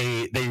fact that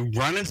they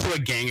run into a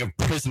gang of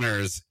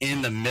prisoners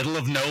in the middle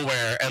of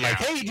nowhere and like,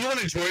 hey, do you want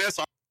to join us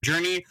on our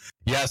journey?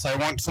 Yes, I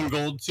want some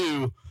gold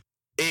too.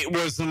 It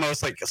was the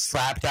most like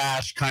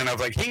slapdash kind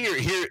of like, hey,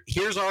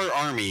 here's our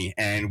army,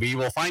 and we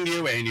will find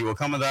you, and you will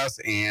come with us.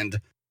 And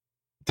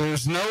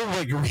there's no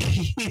like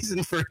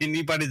reason for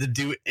anybody to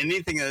do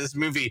anything in this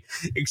movie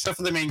except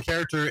for the main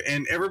character,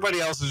 and everybody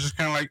else is just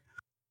kind of like,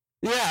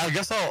 yeah, I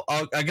guess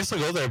I'll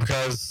go there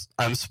because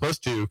I'm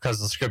supposed to, because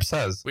the script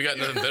says. We got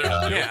nothing better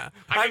to do. Yeah,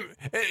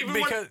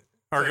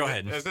 go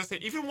ahead. As I say,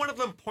 even one of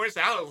them points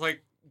out,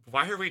 like,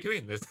 why are we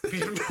doing this?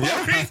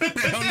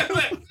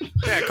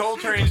 Yeah,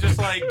 Coltrane's just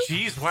like,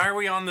 geez, why are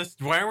we on this?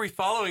 Why are we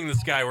following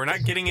this guy? We're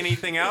not getting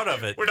anything out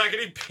of it. We're not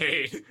getting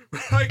paid. We're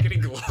not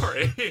getting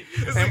glory.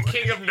 This is the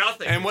king of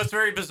nothing. And what's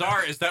very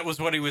bizarre is that was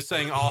what he was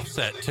saying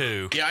offset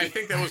too. Yeah, I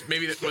think that was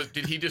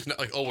did he just not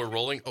like, oh, we're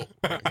rolling? Oh,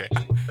 okay.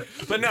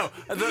 But no,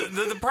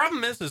 the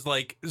problem is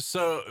like,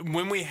 so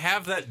when we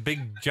have that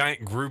big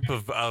giant group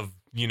of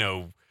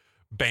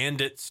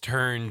bandits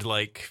turned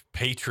like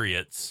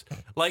patriots,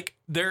 like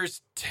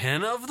there's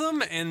 10 of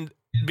them, and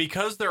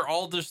because they're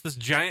all just this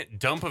giant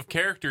dump of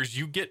characters,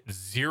 you get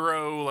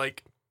zero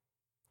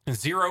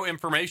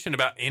information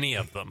about any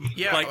of them.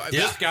 Yeah, like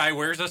this guy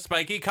wears a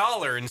spiky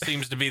collar and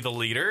seems to be the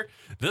leader.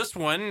 This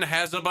one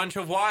has a bunch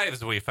of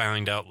wives, we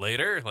find out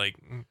later. Like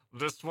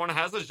this one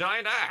has a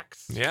giant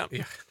axe. Yeah.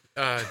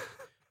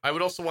 I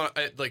would also want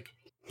I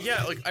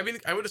mean,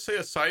 I would say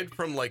aside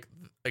from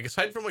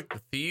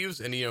the thieves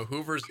and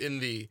whoever's in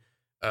the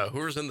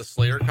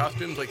Slayer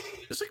costumes, like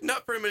there's like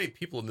not very many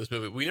people in this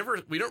movie. We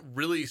don't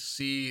really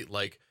see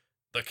like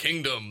the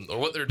kingdom or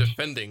what they're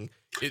defending.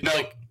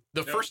 Like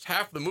the first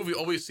half of the movie,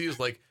 all we see is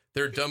like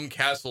their dumb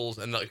castles,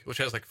 and like which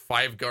has like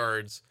 5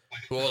 guards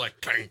who all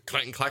like clank,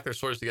 clank, and clack their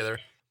swords together.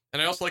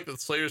 And I also like that the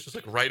Slayers just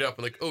like right up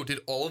and like, oh, did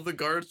all of the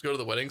guards go to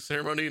the wedding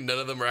ceremony? None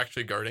of them are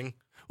actually guarding.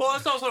 Well, I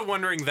was also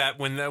wondering that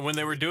when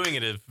they were doing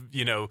it, if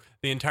the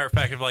entire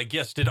fact of like,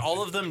 yes, did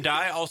all of them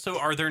die? Also,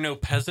 are there no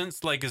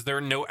peasants? Like, is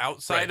there no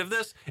outside of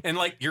this? And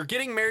like, you're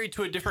getting married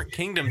to a different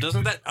kingdom.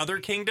 Doesn't that other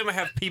kingdom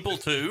have people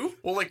too?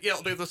 Well, like, yeah,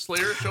 the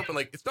Slayers show up, and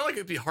like, it's not like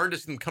it'd be hard to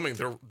see them coming.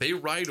 They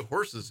ride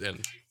horses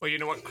in. Well, you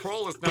know what,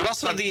 Krull is not. But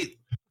also the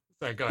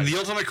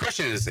ultimate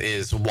question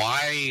is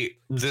why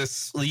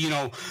this,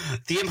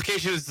 the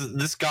implication is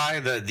this guy,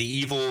 the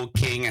evil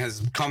king,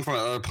 has come from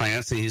other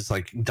planets, and he's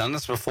like done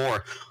this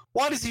before.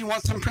 Why does he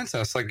want some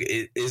princess? Like,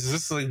 is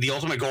this like the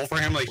ultimate goal for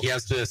him? Like, he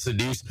has to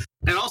seduce.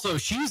 And also,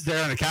 she's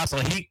there in the castle.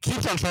 He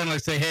keeps on trying to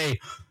like say, hey,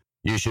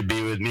 you should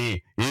be with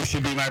me. You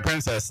should be my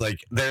princess.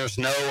 Like, there's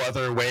no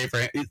other way for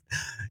him.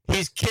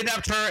 He's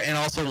kidnapped her and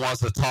also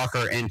wants to talk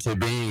her into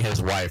being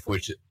his wife,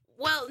 which...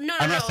 Well, no.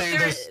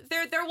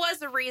 There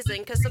was a reason,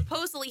 because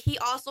supposedly he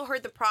also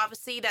heard the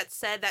prophecy that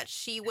said that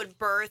she would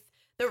birth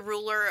the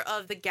ruler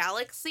of the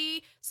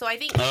galaxy. So I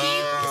think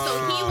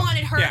he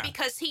wanted her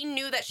because he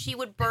knew that she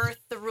would birth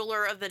the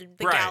ruler of the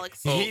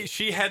galaxy.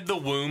 She had the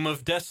womb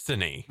of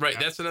destiny. Right.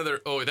 That's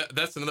another. Oh,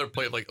 that's another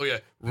play. Like, oh yeah,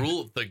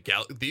 rule of the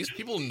galaxy. These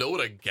people know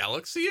what a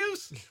galaxy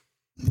is.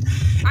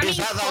 I mean, is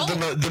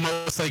that the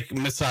most like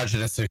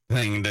misogynistic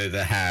thing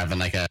to have, and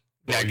like a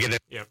I get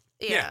it. Yep.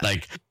 Yeah.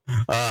 Like,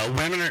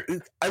 women are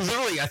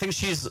literally. I think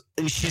she's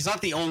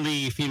not the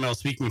only female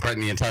speaking part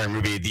in the entire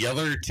movie. The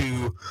other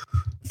two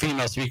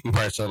female speaking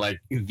parts are like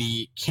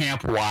the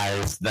camp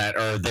wives that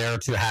are there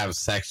to have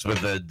sex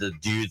with the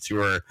dudes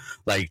who are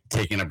like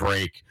taking a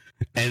break.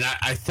 And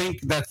I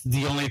think that's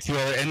the only two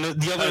other. And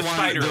the other one,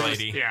 Spider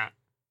Lady. Yeah.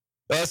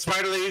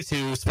 Spider Lady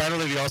too. Spider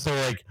Lady also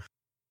like.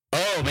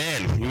 Oh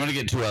man, you want to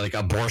get into like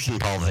abortion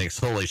politics?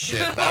 Holy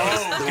shit!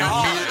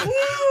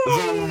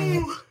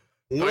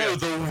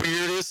 The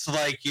weirdest,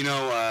 like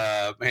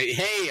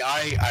hey,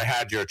 I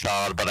had your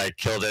child, but I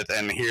killed it,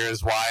 and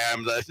here's why I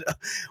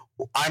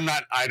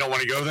don't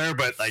want to go there,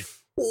 but like.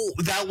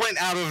 That went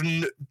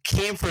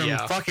came from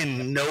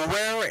fucking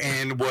nowhere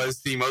and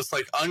was the most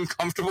like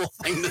uncomfortable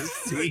thing to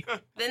see.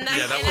 Then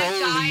that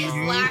guy's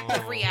lack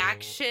of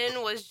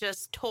reaction was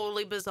just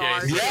totally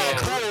bizarre. Yeah,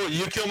 cool.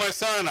 You kill my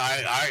son.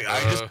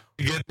 I just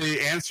get the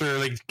answer.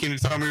 Like, can you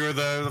tell me where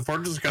the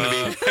fortress is going to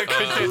be?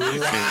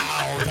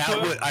 Wow, that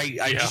was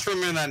I just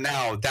remember that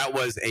now. That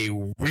was a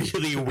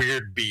really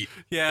weird beat.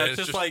 Yeah, it's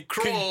just like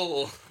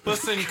Krull.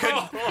 Listen,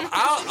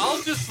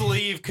 I'll just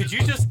leave. Could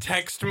you just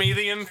text me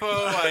the info?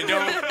 I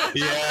don't.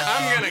 Yeah,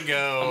 I'm gonna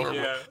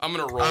go. I'm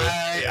gonna roll.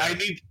 I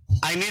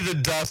need the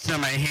dust in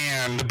my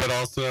hand, but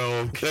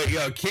also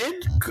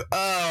kid.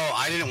 Oh,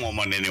 I didn't want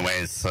one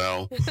anyways.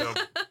 So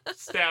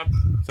Stab.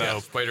 So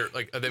spider.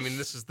 Like, I mean,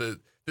 this is the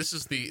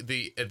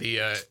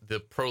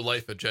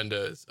pro-life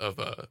agenda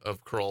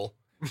of Krull.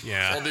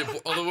 Yeah.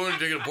 All the women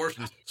taking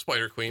abortions,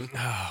 Spider Queen.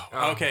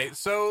 Okay,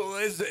 so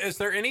is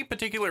there any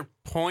particular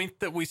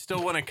point that we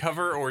still want to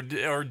cover, or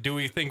do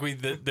we think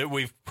that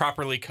we've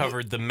properly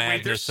covered the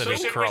madness that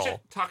is We Krull?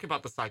 should talk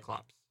about the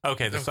Cyclops.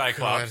 Okay, the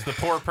Cyclops, the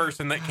poor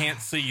person that can't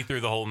see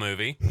through the whole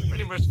movie.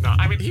 Pretty much not.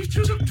 I mean, He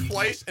shows up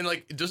twice and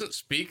like it doesn't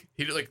speak.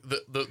 He like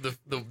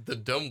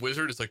the dumb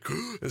wizard is like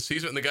and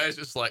sees it, and the guy's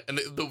just like, and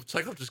the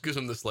Cyclops just gives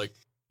him this like,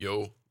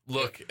 yo,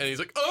 look, and he's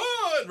like,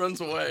 oh, and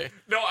runs away.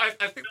 No,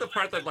 I think the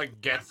part that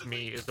like gets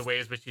me is the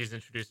ways which he's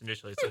introduced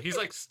initially. So he's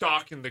like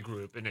stalking the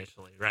group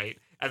initially, right?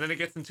 And then it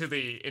gets into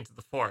the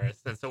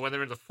forest. And so when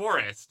they're in the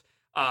forest,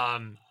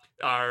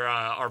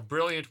 our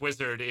brilliant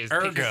wizard is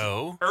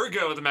Ergo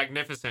the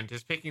Magnificent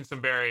is picking some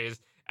berries,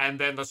 and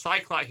then the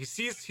Cyclops he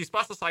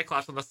spots the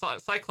Cyclops, and the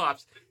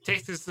Cyclops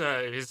takes his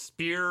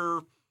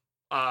spear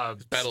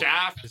battle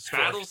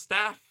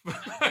staff,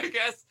 I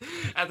guess,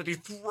 and then he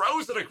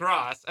throws it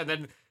across, and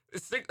then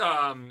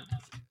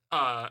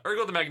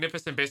Ergo the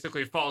Magnificent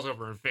basically falls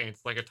over and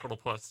faints like a total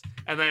puss,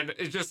 and then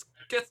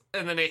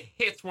it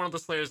hits one of the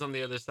Slayers on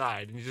the other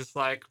side, and he's just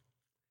like,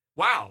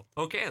 wow,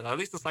 okay, at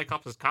least the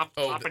Cyclops is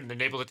confident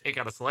and able to take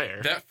out a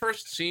Slayer. That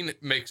first scene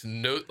makes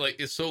no, like,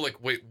 it's so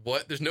like, wait,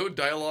 what? There's no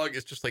dialogue.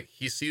 It's just like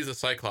he sees a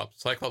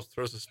Cyclops. Cyclops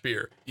throws a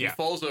spear. He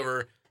falls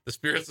over. The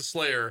spear hits the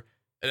Slayer,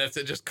 and that's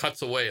it. Just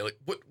cuts away. Like,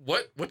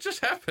 what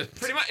just happened?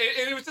 Pretty much,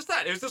 it was just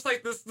that. It was just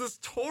like this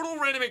total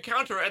random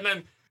encounter, and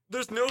then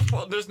there's no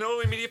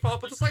immediate follow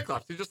up with the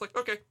Cyclops. You're just like,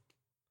 okay,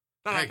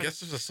 I guess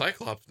there's a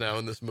Cyclops now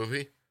in this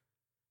movie.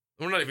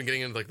 We're not even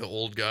getting into like the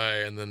old guy,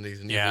 and then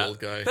he's an evil old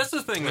guy. That's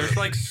the thing. There's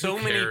like so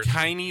many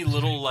tiny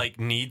little like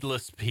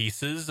needless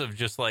pieces of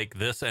just like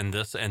this and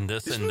this and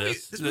this and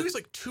this. This movie's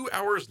like 2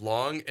 hours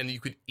long, and you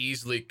could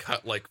easily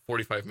cut like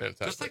 45 minutes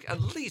out. Just like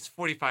at least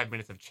 45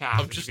 minutes of chat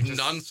of just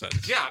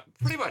nonsense. Yeah,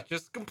 pretty much,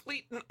 just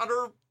complete and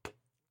utter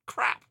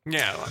crap.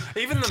 Yeah,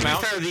 even the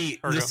mount.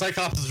 The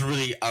Cyclops is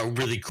really a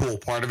really cool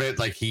part of it.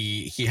 Like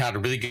he had a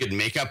really good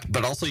makeup,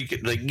 but also you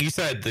could, like you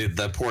said,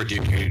 the poor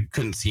dude who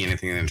couldn't see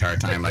anything the entire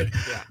time. Like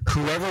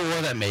whoever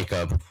wore that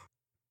makeup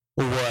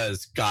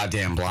was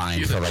goddamn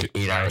blind for like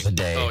 8 hours a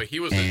day. Oh, he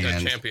was a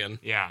champion.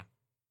 Yeah.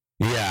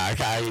 Yeah,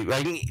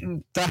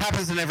 that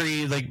happens in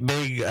every like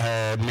big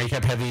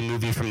makeup heavy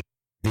movie. From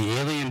the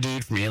alien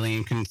dude from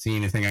Alien couldn't see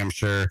anything, I'm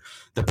sure.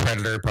 The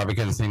Predator probably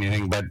couldn't see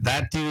anything, but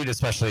that dude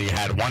especially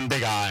had one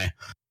big eye,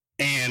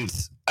 and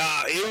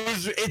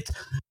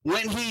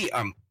when he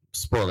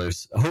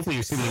spoilers. Hopefully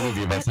you've seen the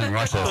movie by the time you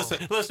watch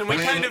it. Listen, we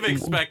kind of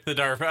expect that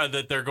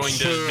that they're going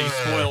to be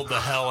spoiled the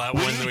hell out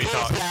when we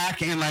talk.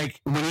 Back and like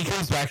when he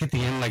comes back at the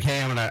end, like,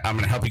 hey, I'm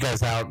gonna help you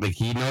guys out. Like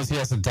he knows he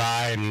has to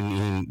die,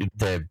 and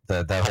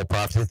that whole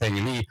prophecy thing,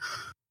 and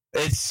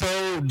it's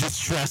so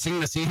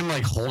distressing to see him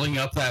like holding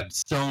up that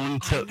stone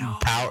to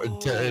power.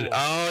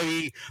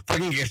 He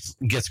fucking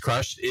gets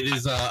crushed. It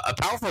is a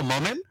powerful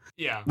moment.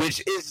 Yeah,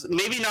 which is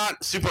maybe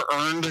not super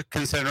earned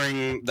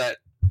considering that.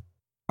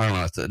 I don't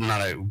know. It's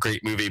not a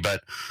great movie,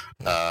 but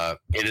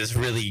it is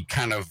really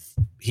kind of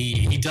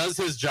he does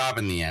his job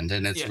in the end,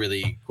 and it's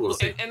really cool to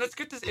see. And it's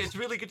good to it's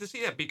really good to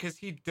see that because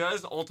he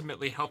does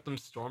ultimately help them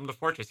storm the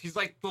fortress. He's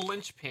like the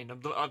linchpin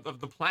of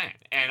the plan,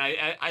 and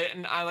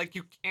I like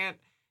you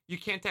you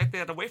can't take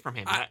that away from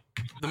him.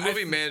 The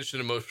movie managed an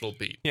emotional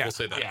beat. Yeah. We'll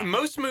say that. Yeah.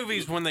 Most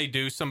movies, when they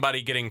do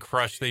somebody getting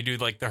crushed, they do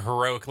like the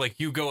heroic, like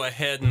you go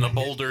ahead and the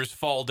boulders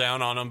fall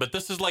down on them. But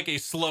this is like a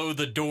slow,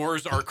 the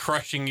doors are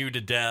crushing you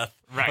to death.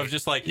 Right. Of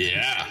just like,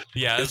 Yeah.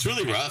 yeah, It's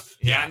really rough.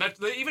 Yeah, and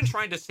they're even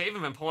trying to save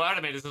him and pull out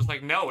of it is just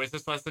like, no, it's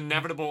just this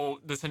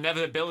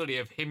inevitability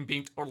of him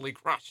being totally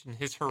crushed and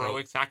his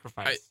heroic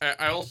sacrifice.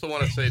 I also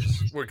want to say,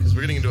 because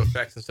we're getting into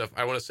effects and stuff,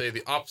 I want to say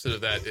the opposite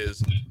of that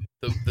is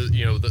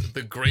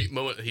the great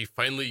moment that he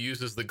finally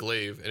uses the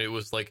glaive, and it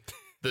was like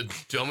the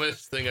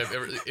dumbest thing I've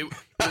ever. It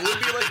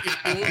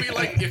would be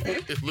like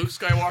if Luke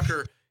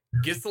Skywalker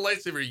gets the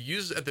lightsaber,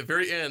 uses it at the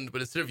very end,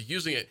 but instead of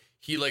using it,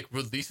 he like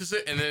releases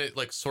it and then it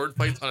like sword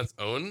fights on its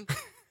own.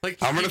 Like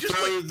I'm gonna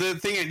throw the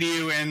thing at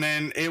you, and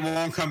then it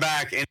won't come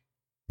back. And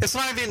it's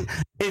not even.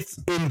 It's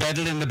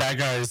embedded in the bad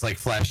guy's like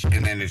flesh,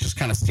 and then it just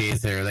kind of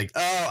stays there. Like,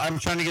 oh, I'm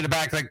trying to get it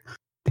back. Like,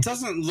 it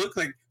doesn't look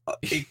like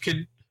it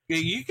could.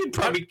 You could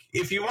probably,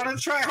 if you want to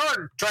try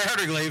harder,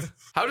 glaive.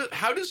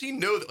 How does he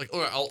know that? Like,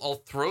 oh,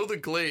 I'll throw the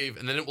glaive,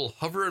 and then it will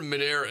hover in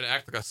midair and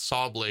act like a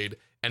saw blade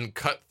and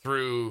cut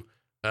through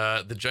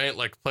the giant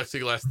like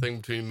plexiglass thing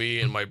between me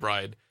and my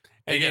bride.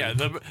 And Again,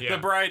 the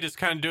bride is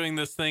kind of doing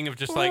this thing of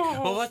just like,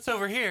 well, what's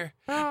over here?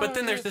 But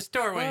then there's this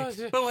doorway.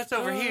 But what's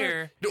over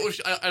here? No,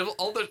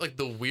 all the like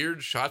the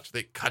weird shots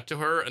they cut to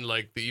her, and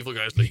like the evil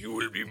guy's like, "You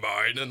will be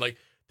mine," and like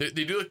they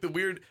do like the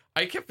weird.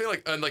 I kept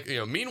feeling like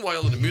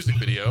meanwhile in the music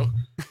video,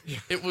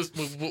 it was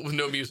with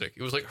no music.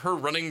 It was like her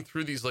running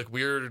through these like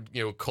weird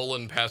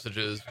colon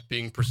passages,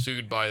 being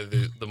pursued by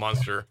the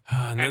monster.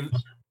 And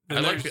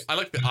then I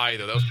like the eye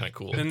though. That was kind of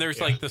cool. And there's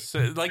like this,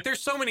 like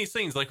there's so many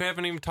scenes. Like we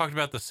haven't even talked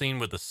about the scene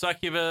with the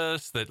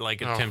succubus that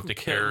like attempt to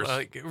kill.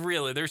 Like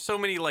really, there's so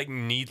many like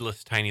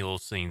needless tiny little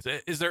scenes.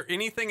 Is there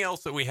anything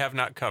else that we have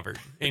not covered?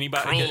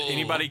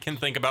 Anybody can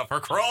think about for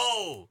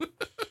Krull?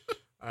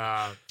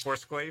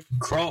 Force Glaive.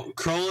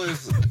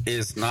 Krull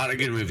is not a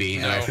good movie,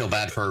 and I feel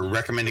bad for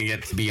recommending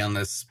it to be on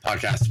this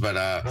podcast. But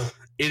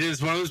it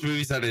is one of those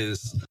movies that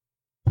is.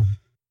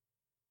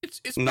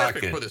 It's not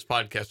perfect good for this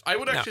podcast. I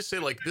would actually say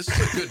like this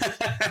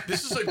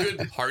is a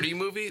good party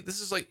movie.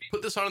 This is like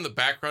put this on in the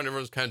background.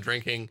 Everyone's kind of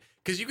drinking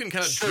because you can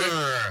kind of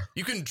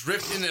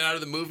drift in and out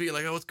of the movie.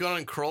 Like, oh, what's going on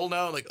in Krull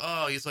now? Like,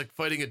 oh, he's like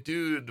fighting a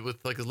dude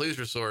with like a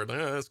laser sword. Like,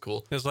 oh, that's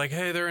cool. It's like,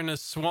 hey, they're in a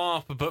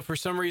swamp, but for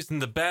some reason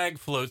the bag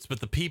floats, but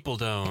the people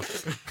don't.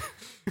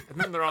 And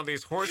then there are all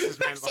these horses,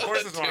 man. The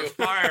horses are on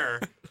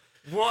fire.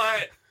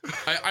 What?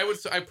 I would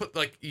say I put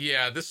like,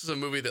 yeah, this is a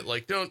movie that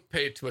like don't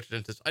pay too much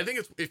attention to. I think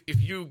it's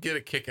if you get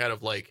a kick out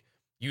of like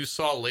you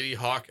saw Lady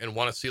Hawk and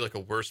want to see like a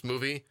worse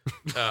movie,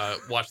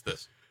 watch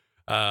this.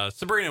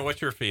 Sabrina, what's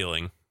your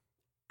feeling?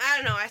 I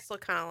don't know. I still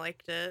kind of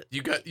liked it.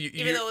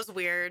 Even though it was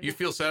weird. You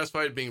feel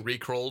satisfied being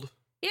recrolled?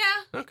 Yeah.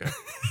 Okay.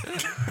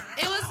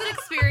 It was an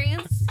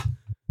experience.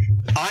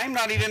 I'm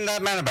not even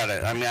that mad about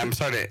it. I mean, I'm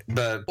sorry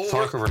to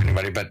talk over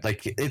anybody, but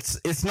like,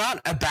 it's not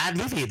a bad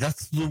movie.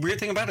 That's the weird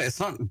thing about it. It's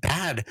not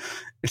bad.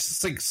 It's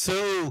just like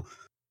so.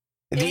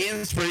 The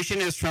inspiration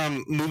is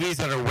from movies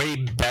that are way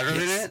better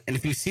than it, and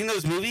if you've seen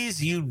those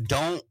movies, you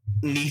don't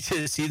need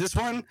to see this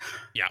one.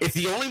 Yeah. If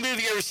the only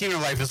movie you've ever seen in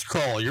your life is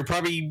Krull, you're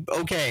probably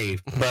okay,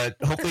 but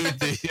hopefully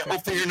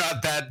you're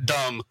not that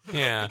dumb.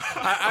 Yeah,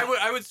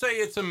 I would say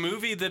it's a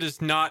movie that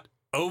is not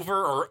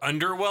over or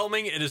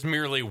underwhelming. It is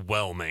merely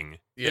whelming.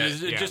 Yeah,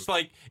 it is just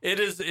like it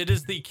is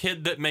the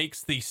kid that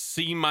makes the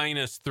C-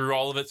 through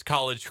all of its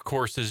college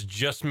courses,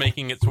 just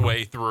making its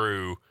way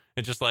through.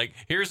 It's just like,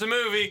 here's a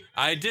movie,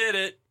 I did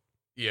it.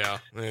 Yeah,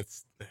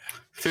 it's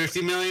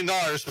 $50 million,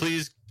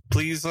 please.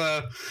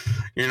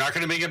 You're not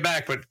going to make it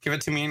back, but give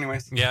it to me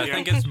anyways. Yeah, I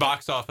think its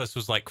box office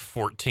was like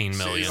 14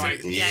 million.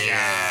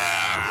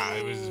 Yeah.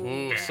 It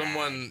was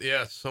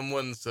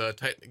someone's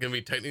gonna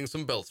be tightening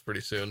some belts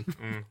pretty soon.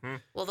 Mm-hmm.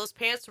 Well, those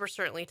pants were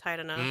certainly tight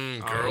enough.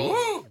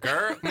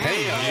 Girl.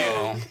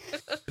 Hey,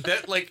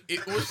 That like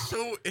it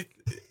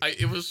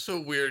was so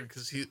weird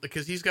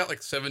because he's got like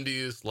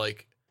 70s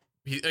like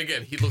he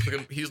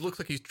looks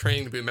like he's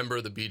training to be a member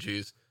of the Bee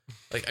Gees.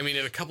 Like, I mean,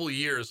 in a couple of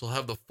years he'll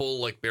have the full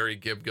like Barry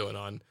Gibb going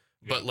on.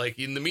 But like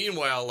in the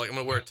meanwhile, like I'm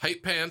gonna wear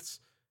tight pants.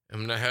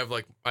 I'm gonna have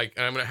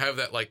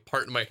that like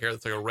part in my hair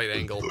that's like a right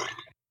angle.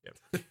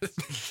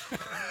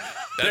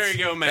 There you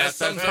go, Matt.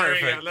 That's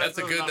perfect. That's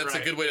a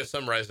good way to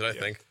summarize it, I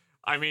think.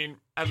 I mean,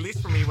 at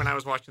least for me, when I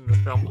was watching this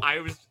film, I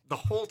was the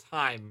whole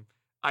time.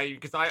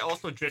 Because I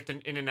also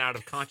drifted in and out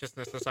of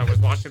consciousness as I was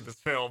watching this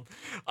film.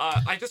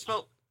 I just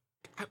felt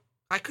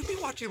I could be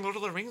watching Lord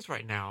of the Rings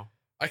right now.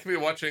 I could be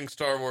watching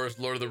Star Wars,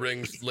 Lord of the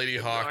Rings, Lady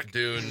Hawk,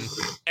 Dune,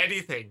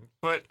 anything,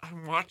 but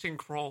I'm watching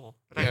Krull,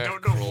 and I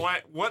don't know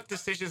what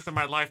decisions in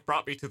my life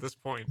brought me to this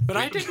point. But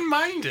I didn't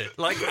mind it.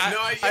 Like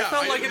I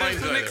felt like it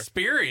was an either.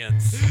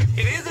 experience.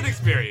 It is an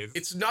experience.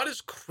 It's not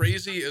as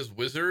crazy as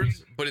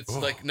Wizards, but it's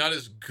like not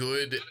as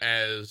good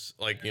as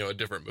like a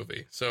different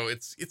movie. So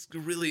it's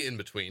really in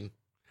between.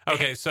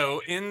 Okay,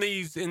 so in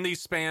these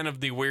span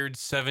of the weird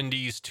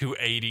 70s to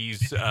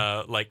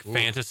 80s like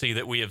fantasy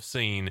that we have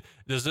seen,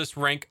 does this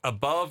rank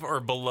above or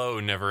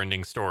below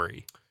Neverending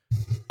Story?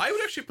 I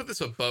would actually put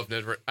this above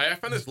Never. I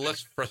find this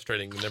less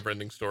frustrating than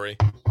Neverending Story.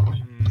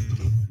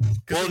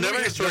 Well,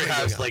 Neverending Story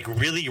has like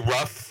really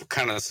rough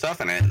kind of stuff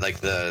in it,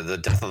 like the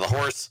death of the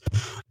horse,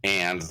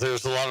 and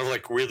there's a lot of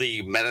like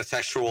really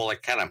metatextual,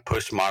 like kind of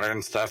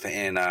postmodern stuff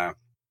in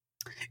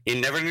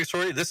Neverending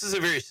Story. This is a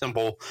very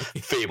simple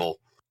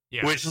fable,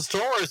 which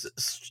Star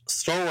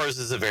Wars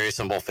is a very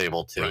simple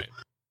fable too.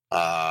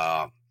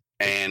 Right.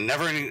 And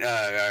Neverending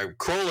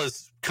Krull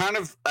is kind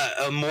of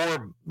a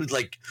more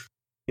like,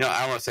 you know,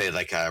 I don't want to say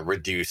like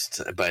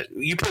reduced, but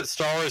you put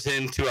Star Wars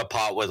into a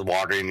pot with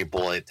water and you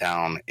boil it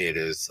down. It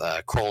is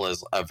Krull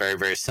is a very,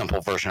 very simple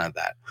version of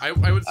that. I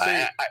would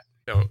say I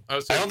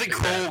don't think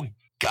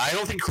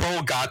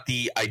Krull got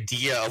the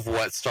idea of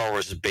what Star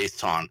Wars is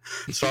based on.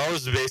 Star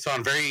Wars is based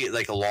on very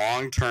like a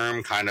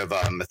long-term kind of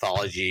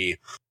mythology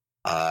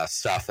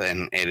stuff,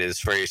 and it is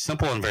very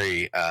simple and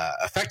very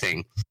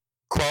affecting.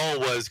 Krull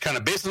was kind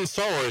of based on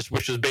Star Wars,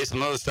 which was based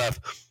on other stuff,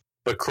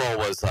 but Krull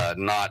was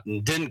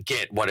didn't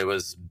get what it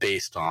was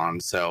based on.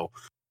 So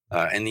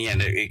in the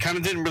end, it kind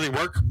of didn't really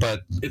work,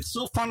 but it's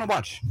still fun to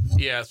watch.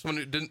 Yeah,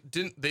 someone who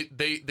didn't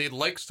they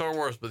like Star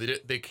Wars, but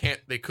they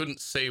couldn't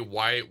say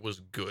why it was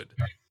good.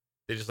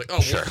 They just like,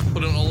 oh, sure, we'll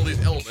put in all these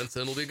elements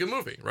and it'll be a good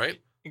movie,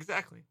 right?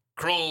 Exactly.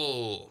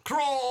 Krull.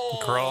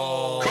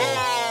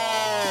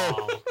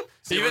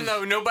 Even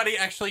though nobody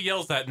actually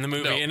yells that in the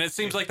movie, and it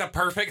seems like the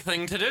perfect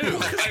thing to do.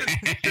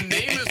 The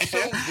name is so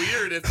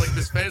weird. It's like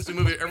this fantasy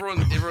movie. Everyone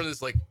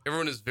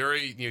is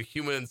very, you know,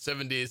 human in the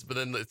 70s, but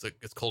then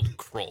it's called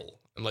Krull.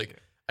 And like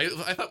I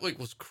thought like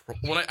was Krull,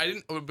 when I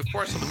didn't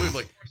before I saw the movie,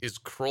 like, is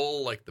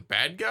Krull like the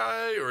bad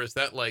guy, or is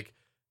that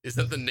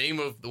the name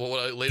of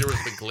what later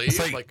was the Glaive?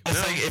 It's like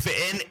if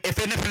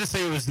Independence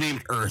Day was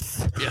named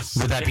Earth, yes,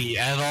 would that be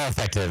at all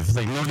effective?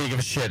 Like, nobody gives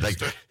a shit. Like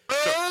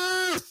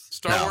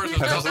Star Wars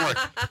doesn't work.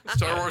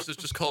 Star Wars is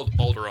just called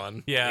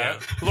Alderaan. Yeah.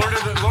 Lord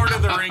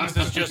of the Rings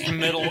is just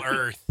Middle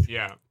Earth.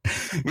 Yeah.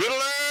 Middle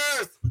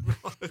Earth.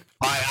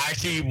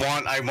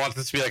 I want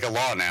this to be like a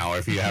law now.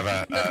 If you have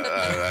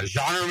a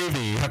genre movie,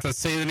 you have to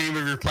say the name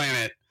of your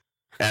planet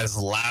as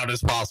loud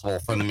as possible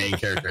from the main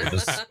character.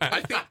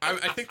 I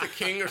think the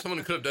king or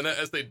someone could have done it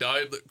as they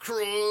died. Like,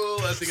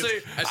 Krull, as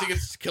he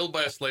gets killed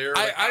by a slayer.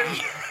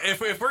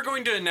 If we're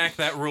going to enact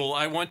that rule,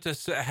 I want to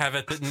have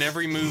it that in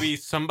every movie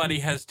somebody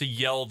has to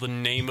yell the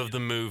name of the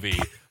movie.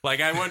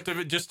 Like, I want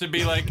to just to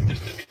be like,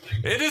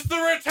 it is the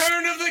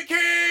return of the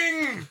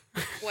king.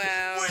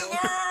 Wow. My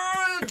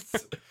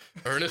lords!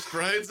 Ernest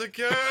rides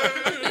again.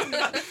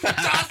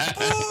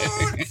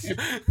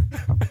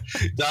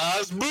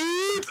 Das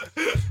Boot.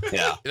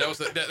 Yeah, that was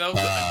the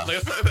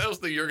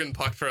Jürgen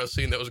Pachtfrau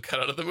scene that was cut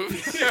out of the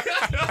movie.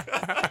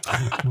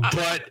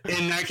 But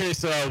in that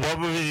case,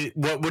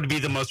 what would be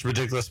the most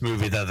ridiculous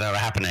movie that would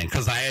happen in?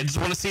 Because I just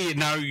want to see.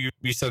 Now you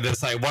said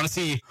this. I want to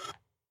see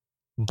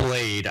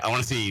Blade. I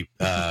want to see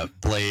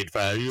Blade.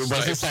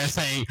 Wesley Snipes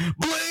saying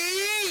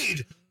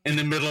Blade in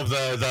the middle of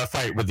the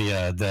fight with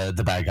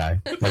the bad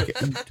guy. Like,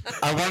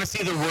 I want to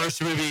see the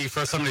worst movie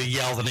for somebody to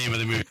yell the name of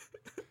the movie.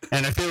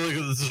 And I feel like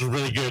this is a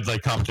really good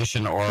like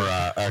competition or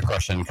a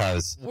question,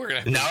 because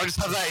now I just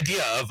have the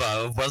idea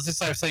of Wesley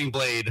Snipes saying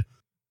Blade,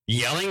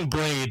 yelling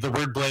Blade, the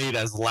word Blade,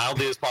 as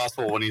loudly as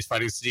possible when he's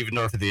fighting Steven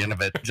Dorff at the end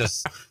of it.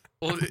 Just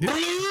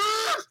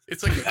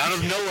it's like out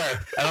of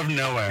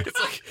nowhere. It's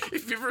like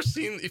if you've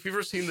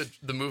ever seen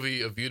the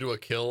movie A View to a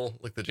Kill,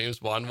 like the James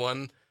Bond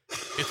one.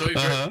 It's always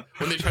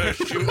when they try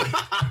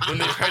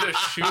to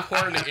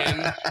shoehorn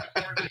in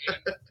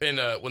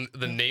when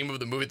the name of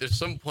the movie. There's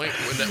some point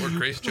where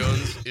Grace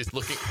Jones is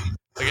looking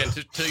again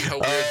to tell you how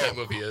weird that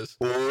movie is.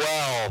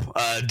 Well,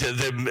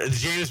 the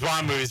James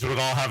Bond movies would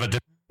all have a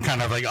different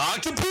kind of like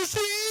Octopussy.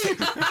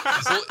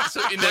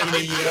 so in that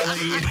movie,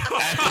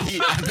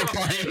 at the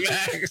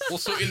climax. Well,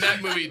 so in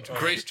that movie,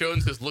 Grace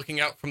Jones is looking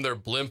out from their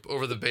blimp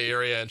over the Bay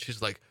Area, and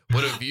she's like,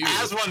 "What a view!"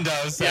 As one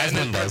does. Yeah, as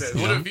one does.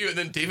 What a view! And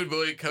then David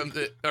Bowie comes,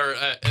 or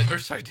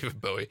sorry, David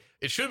Bowie.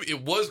 It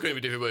was going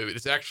to be David Bowie, but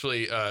it's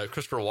actually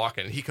Christopher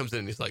Walken. He comes in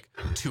and he's like,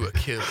 "To a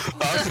kill."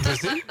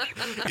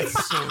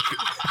 It's so good.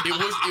 It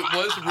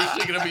was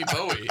originally going to be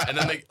Bowie, and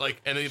then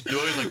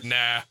Bowie's like,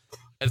 "Nah,"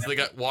 as they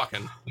got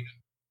Walken.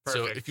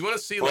 Perfect. So if you want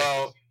to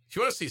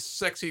see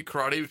sexy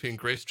karate between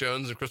Grace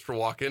Jones and Christopher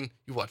Walken,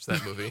 you watch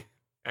that movie.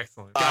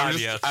 Excellent. I'm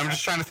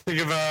just trying to think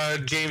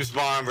of James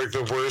Bond, like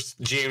the worst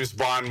James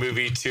Bond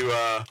movie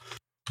to.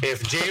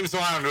 If James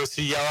Bond was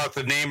to yell out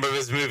the name of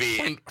his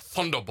movie,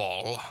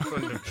 Thunderball.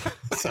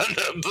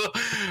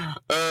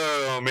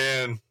 Oh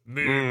man,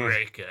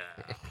 Moonraker.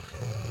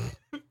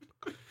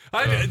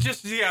 I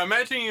just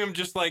imagining him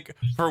just like,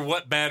 for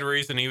what bad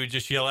reason he would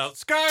just yell out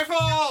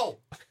Skyfall.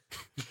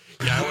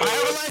 Yeah, I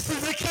have a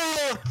license to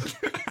kill.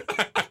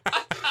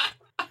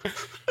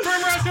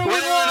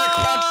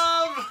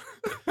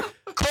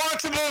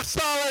 Quantum of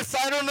Solace.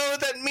 I don't know what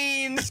that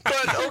means,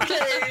 but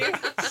okay.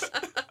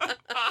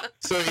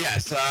 So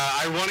yes,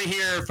 I want to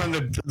hear from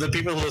the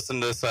people who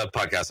listen to this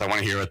podcast. I want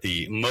to hear what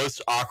the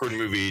most awkward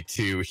movie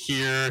to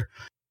hear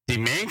the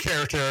main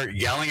character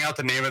yelling out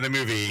the name of the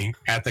movie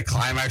at the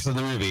climax of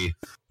the movie.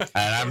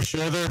 And I'm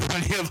sure there are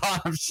plenty of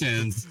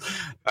options.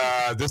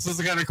 This is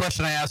the kind of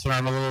question I ask when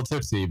I'm a little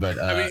tipsy, but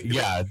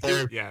Yes.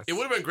 It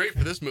would have been great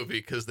for this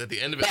movie because at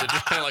the end of it, they're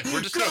just kind of like, we're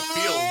just in a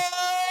field.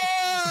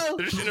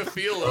 They're just in a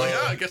field. Like,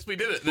 I guess we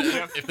did it. And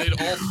then if they'd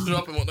all stood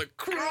up and went like,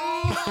 Krull!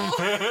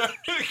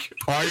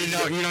 Or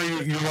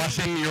you're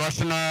watching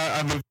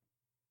a movie.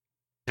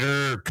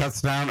 Peter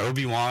cuts down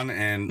Obi-Wan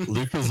and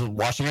Luke was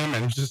watching him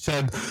and just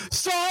said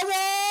Star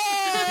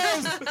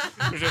Wars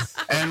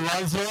and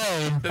runs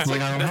away.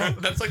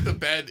 That's like the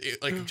bad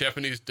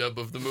Japanese dub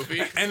of the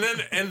movie. And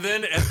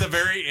then at the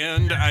very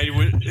end,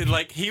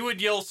 he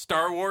would yell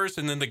Star Wars,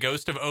 and then the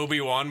ghost of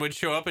Obi-Wan would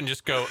show up and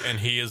just go,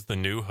 and he is the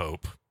New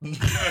Hope.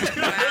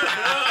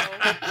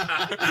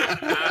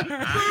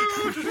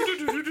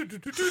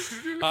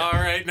 All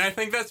right, and I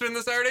think that's been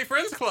the Saturday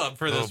Friends Club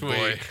for this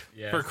week.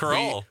 Yes. For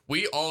Krull.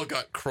 We all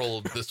got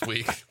Krulled this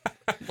week.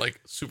 Like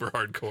super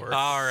hardcore.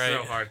 All right.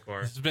 So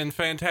hardcore. This has been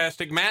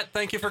fantastic. Matt,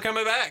 thank you for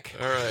coming back.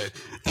 All right.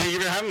 Thank you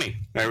for having me.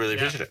 I really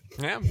appreciate it.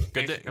 Yeah,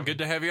 good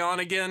to have you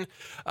on again.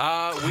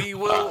 We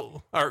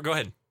will. Go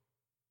ahead.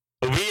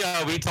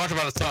 We talked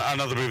about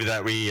another movie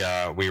that we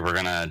were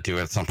gonna do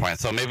at some point,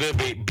 so maybe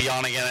it'll be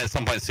on again at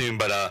some point soon.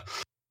 But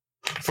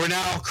for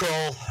now,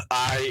 Krull,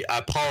 I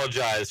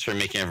apologize for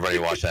making everybody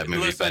watch that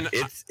movie. Listen, but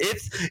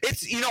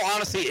it's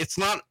honestly, it's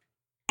not.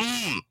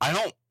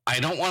 I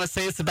don't want to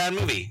say it's a bad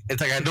movie.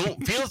 It's like I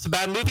don't feel it's a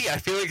bad movie. I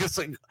feel like it's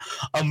like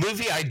a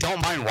movie I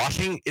don't mind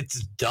watching.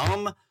 It's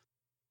dumb.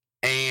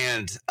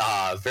 And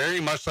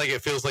very much like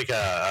it feels like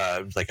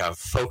a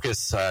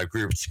focus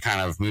groups kind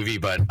of movie,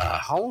 but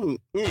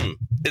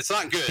it's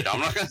not good. I'm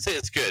not gonna say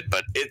it's good,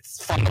 but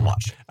it's fun to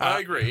watch. I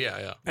agree.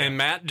 Yeah. And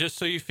Matt, just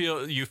so you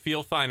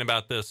feel fine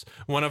about this,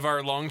 one of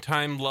our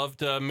longtime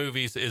loved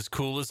movies is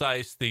Cool as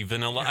Ice, the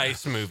Vanilla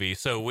Ice movie.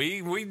 So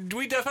we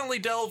definitely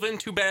delve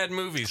into bad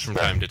movies from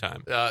time to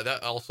time.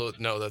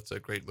 That's a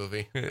great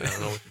movie. I don't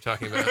know what you're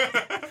talking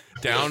about.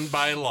 Down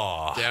by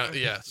Law.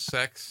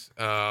 Sex.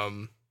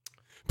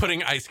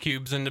 Putting ice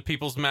cubes into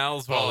people's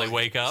mouths while they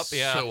wake up.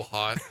 Yeah, so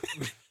hot.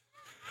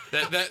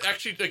 that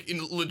actually,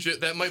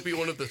 legit, that might be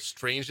one of the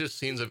strangest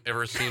scenes I've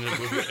ever seen in a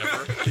movie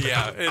ever.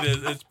 Yeah, it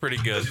is. It's pretty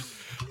good.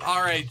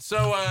 All right,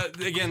 so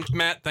again,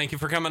 Matt, thank you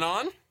for coming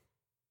on.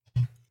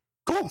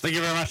 Cool. Thank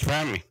you very much for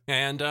having me.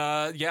 And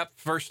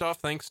first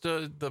off, thanks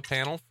to the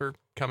panel for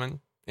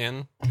coming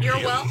in. You're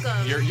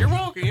welcome. You're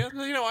welcome.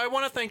 I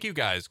want to thank you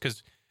guys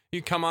because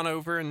you come on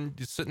over and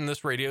you sit in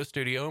this radio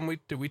studio and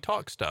we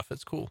talk stuff.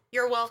 It's cool.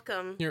 You're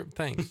welcome.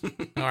 Thanks.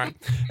 All right.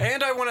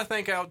 And I want to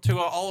thank out to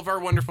all of our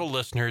wonderful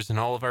listeners and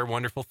all of our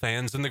wonderful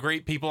fans and the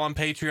great people on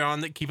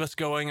Patreon that keep us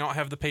going. I don't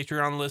have the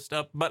Patreon list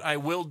up, but I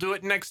will do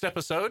it next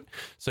episode.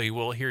 So you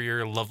will hear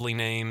your lovely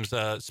names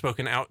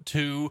spoken out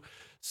to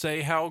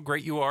say how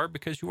great you are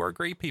because you are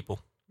great people.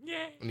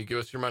 Yay. When you give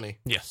us your money.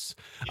 Yes.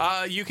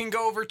 You can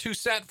go over to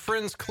Sat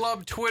Friends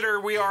Club Twitter.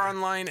 We are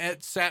online at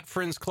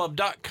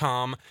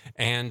satfriendsclub.com.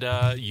 And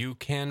you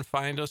can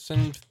find us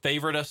and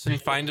favorite us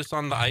and find us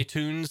on the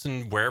iTunes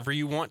and wherever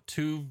you want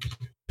to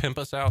pimp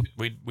us out.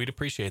 We'd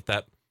appreciate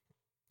that.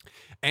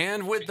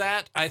 And with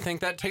that, I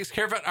think that takes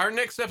care of it. Our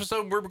next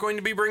episode, we're going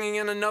to be bringing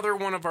in another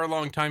one of our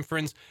longtime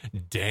friends.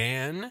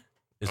 Dan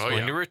is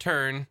going to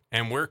return,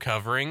 and we're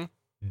covering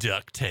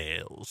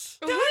DuckTales.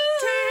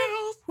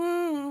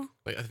 Woo!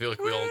 I feel like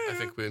I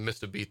think we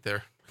missed a beat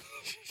there.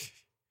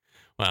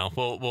 Well,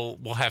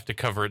 we'll have to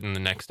cover it in the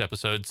next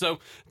episode. So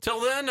till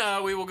then,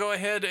 we will go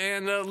ahead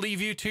and leave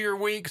you to your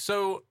week.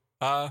 So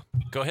go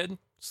ahead,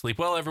 sleep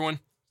well, everyone.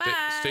 Bye.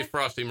 Stay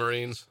frosty,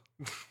 Marines.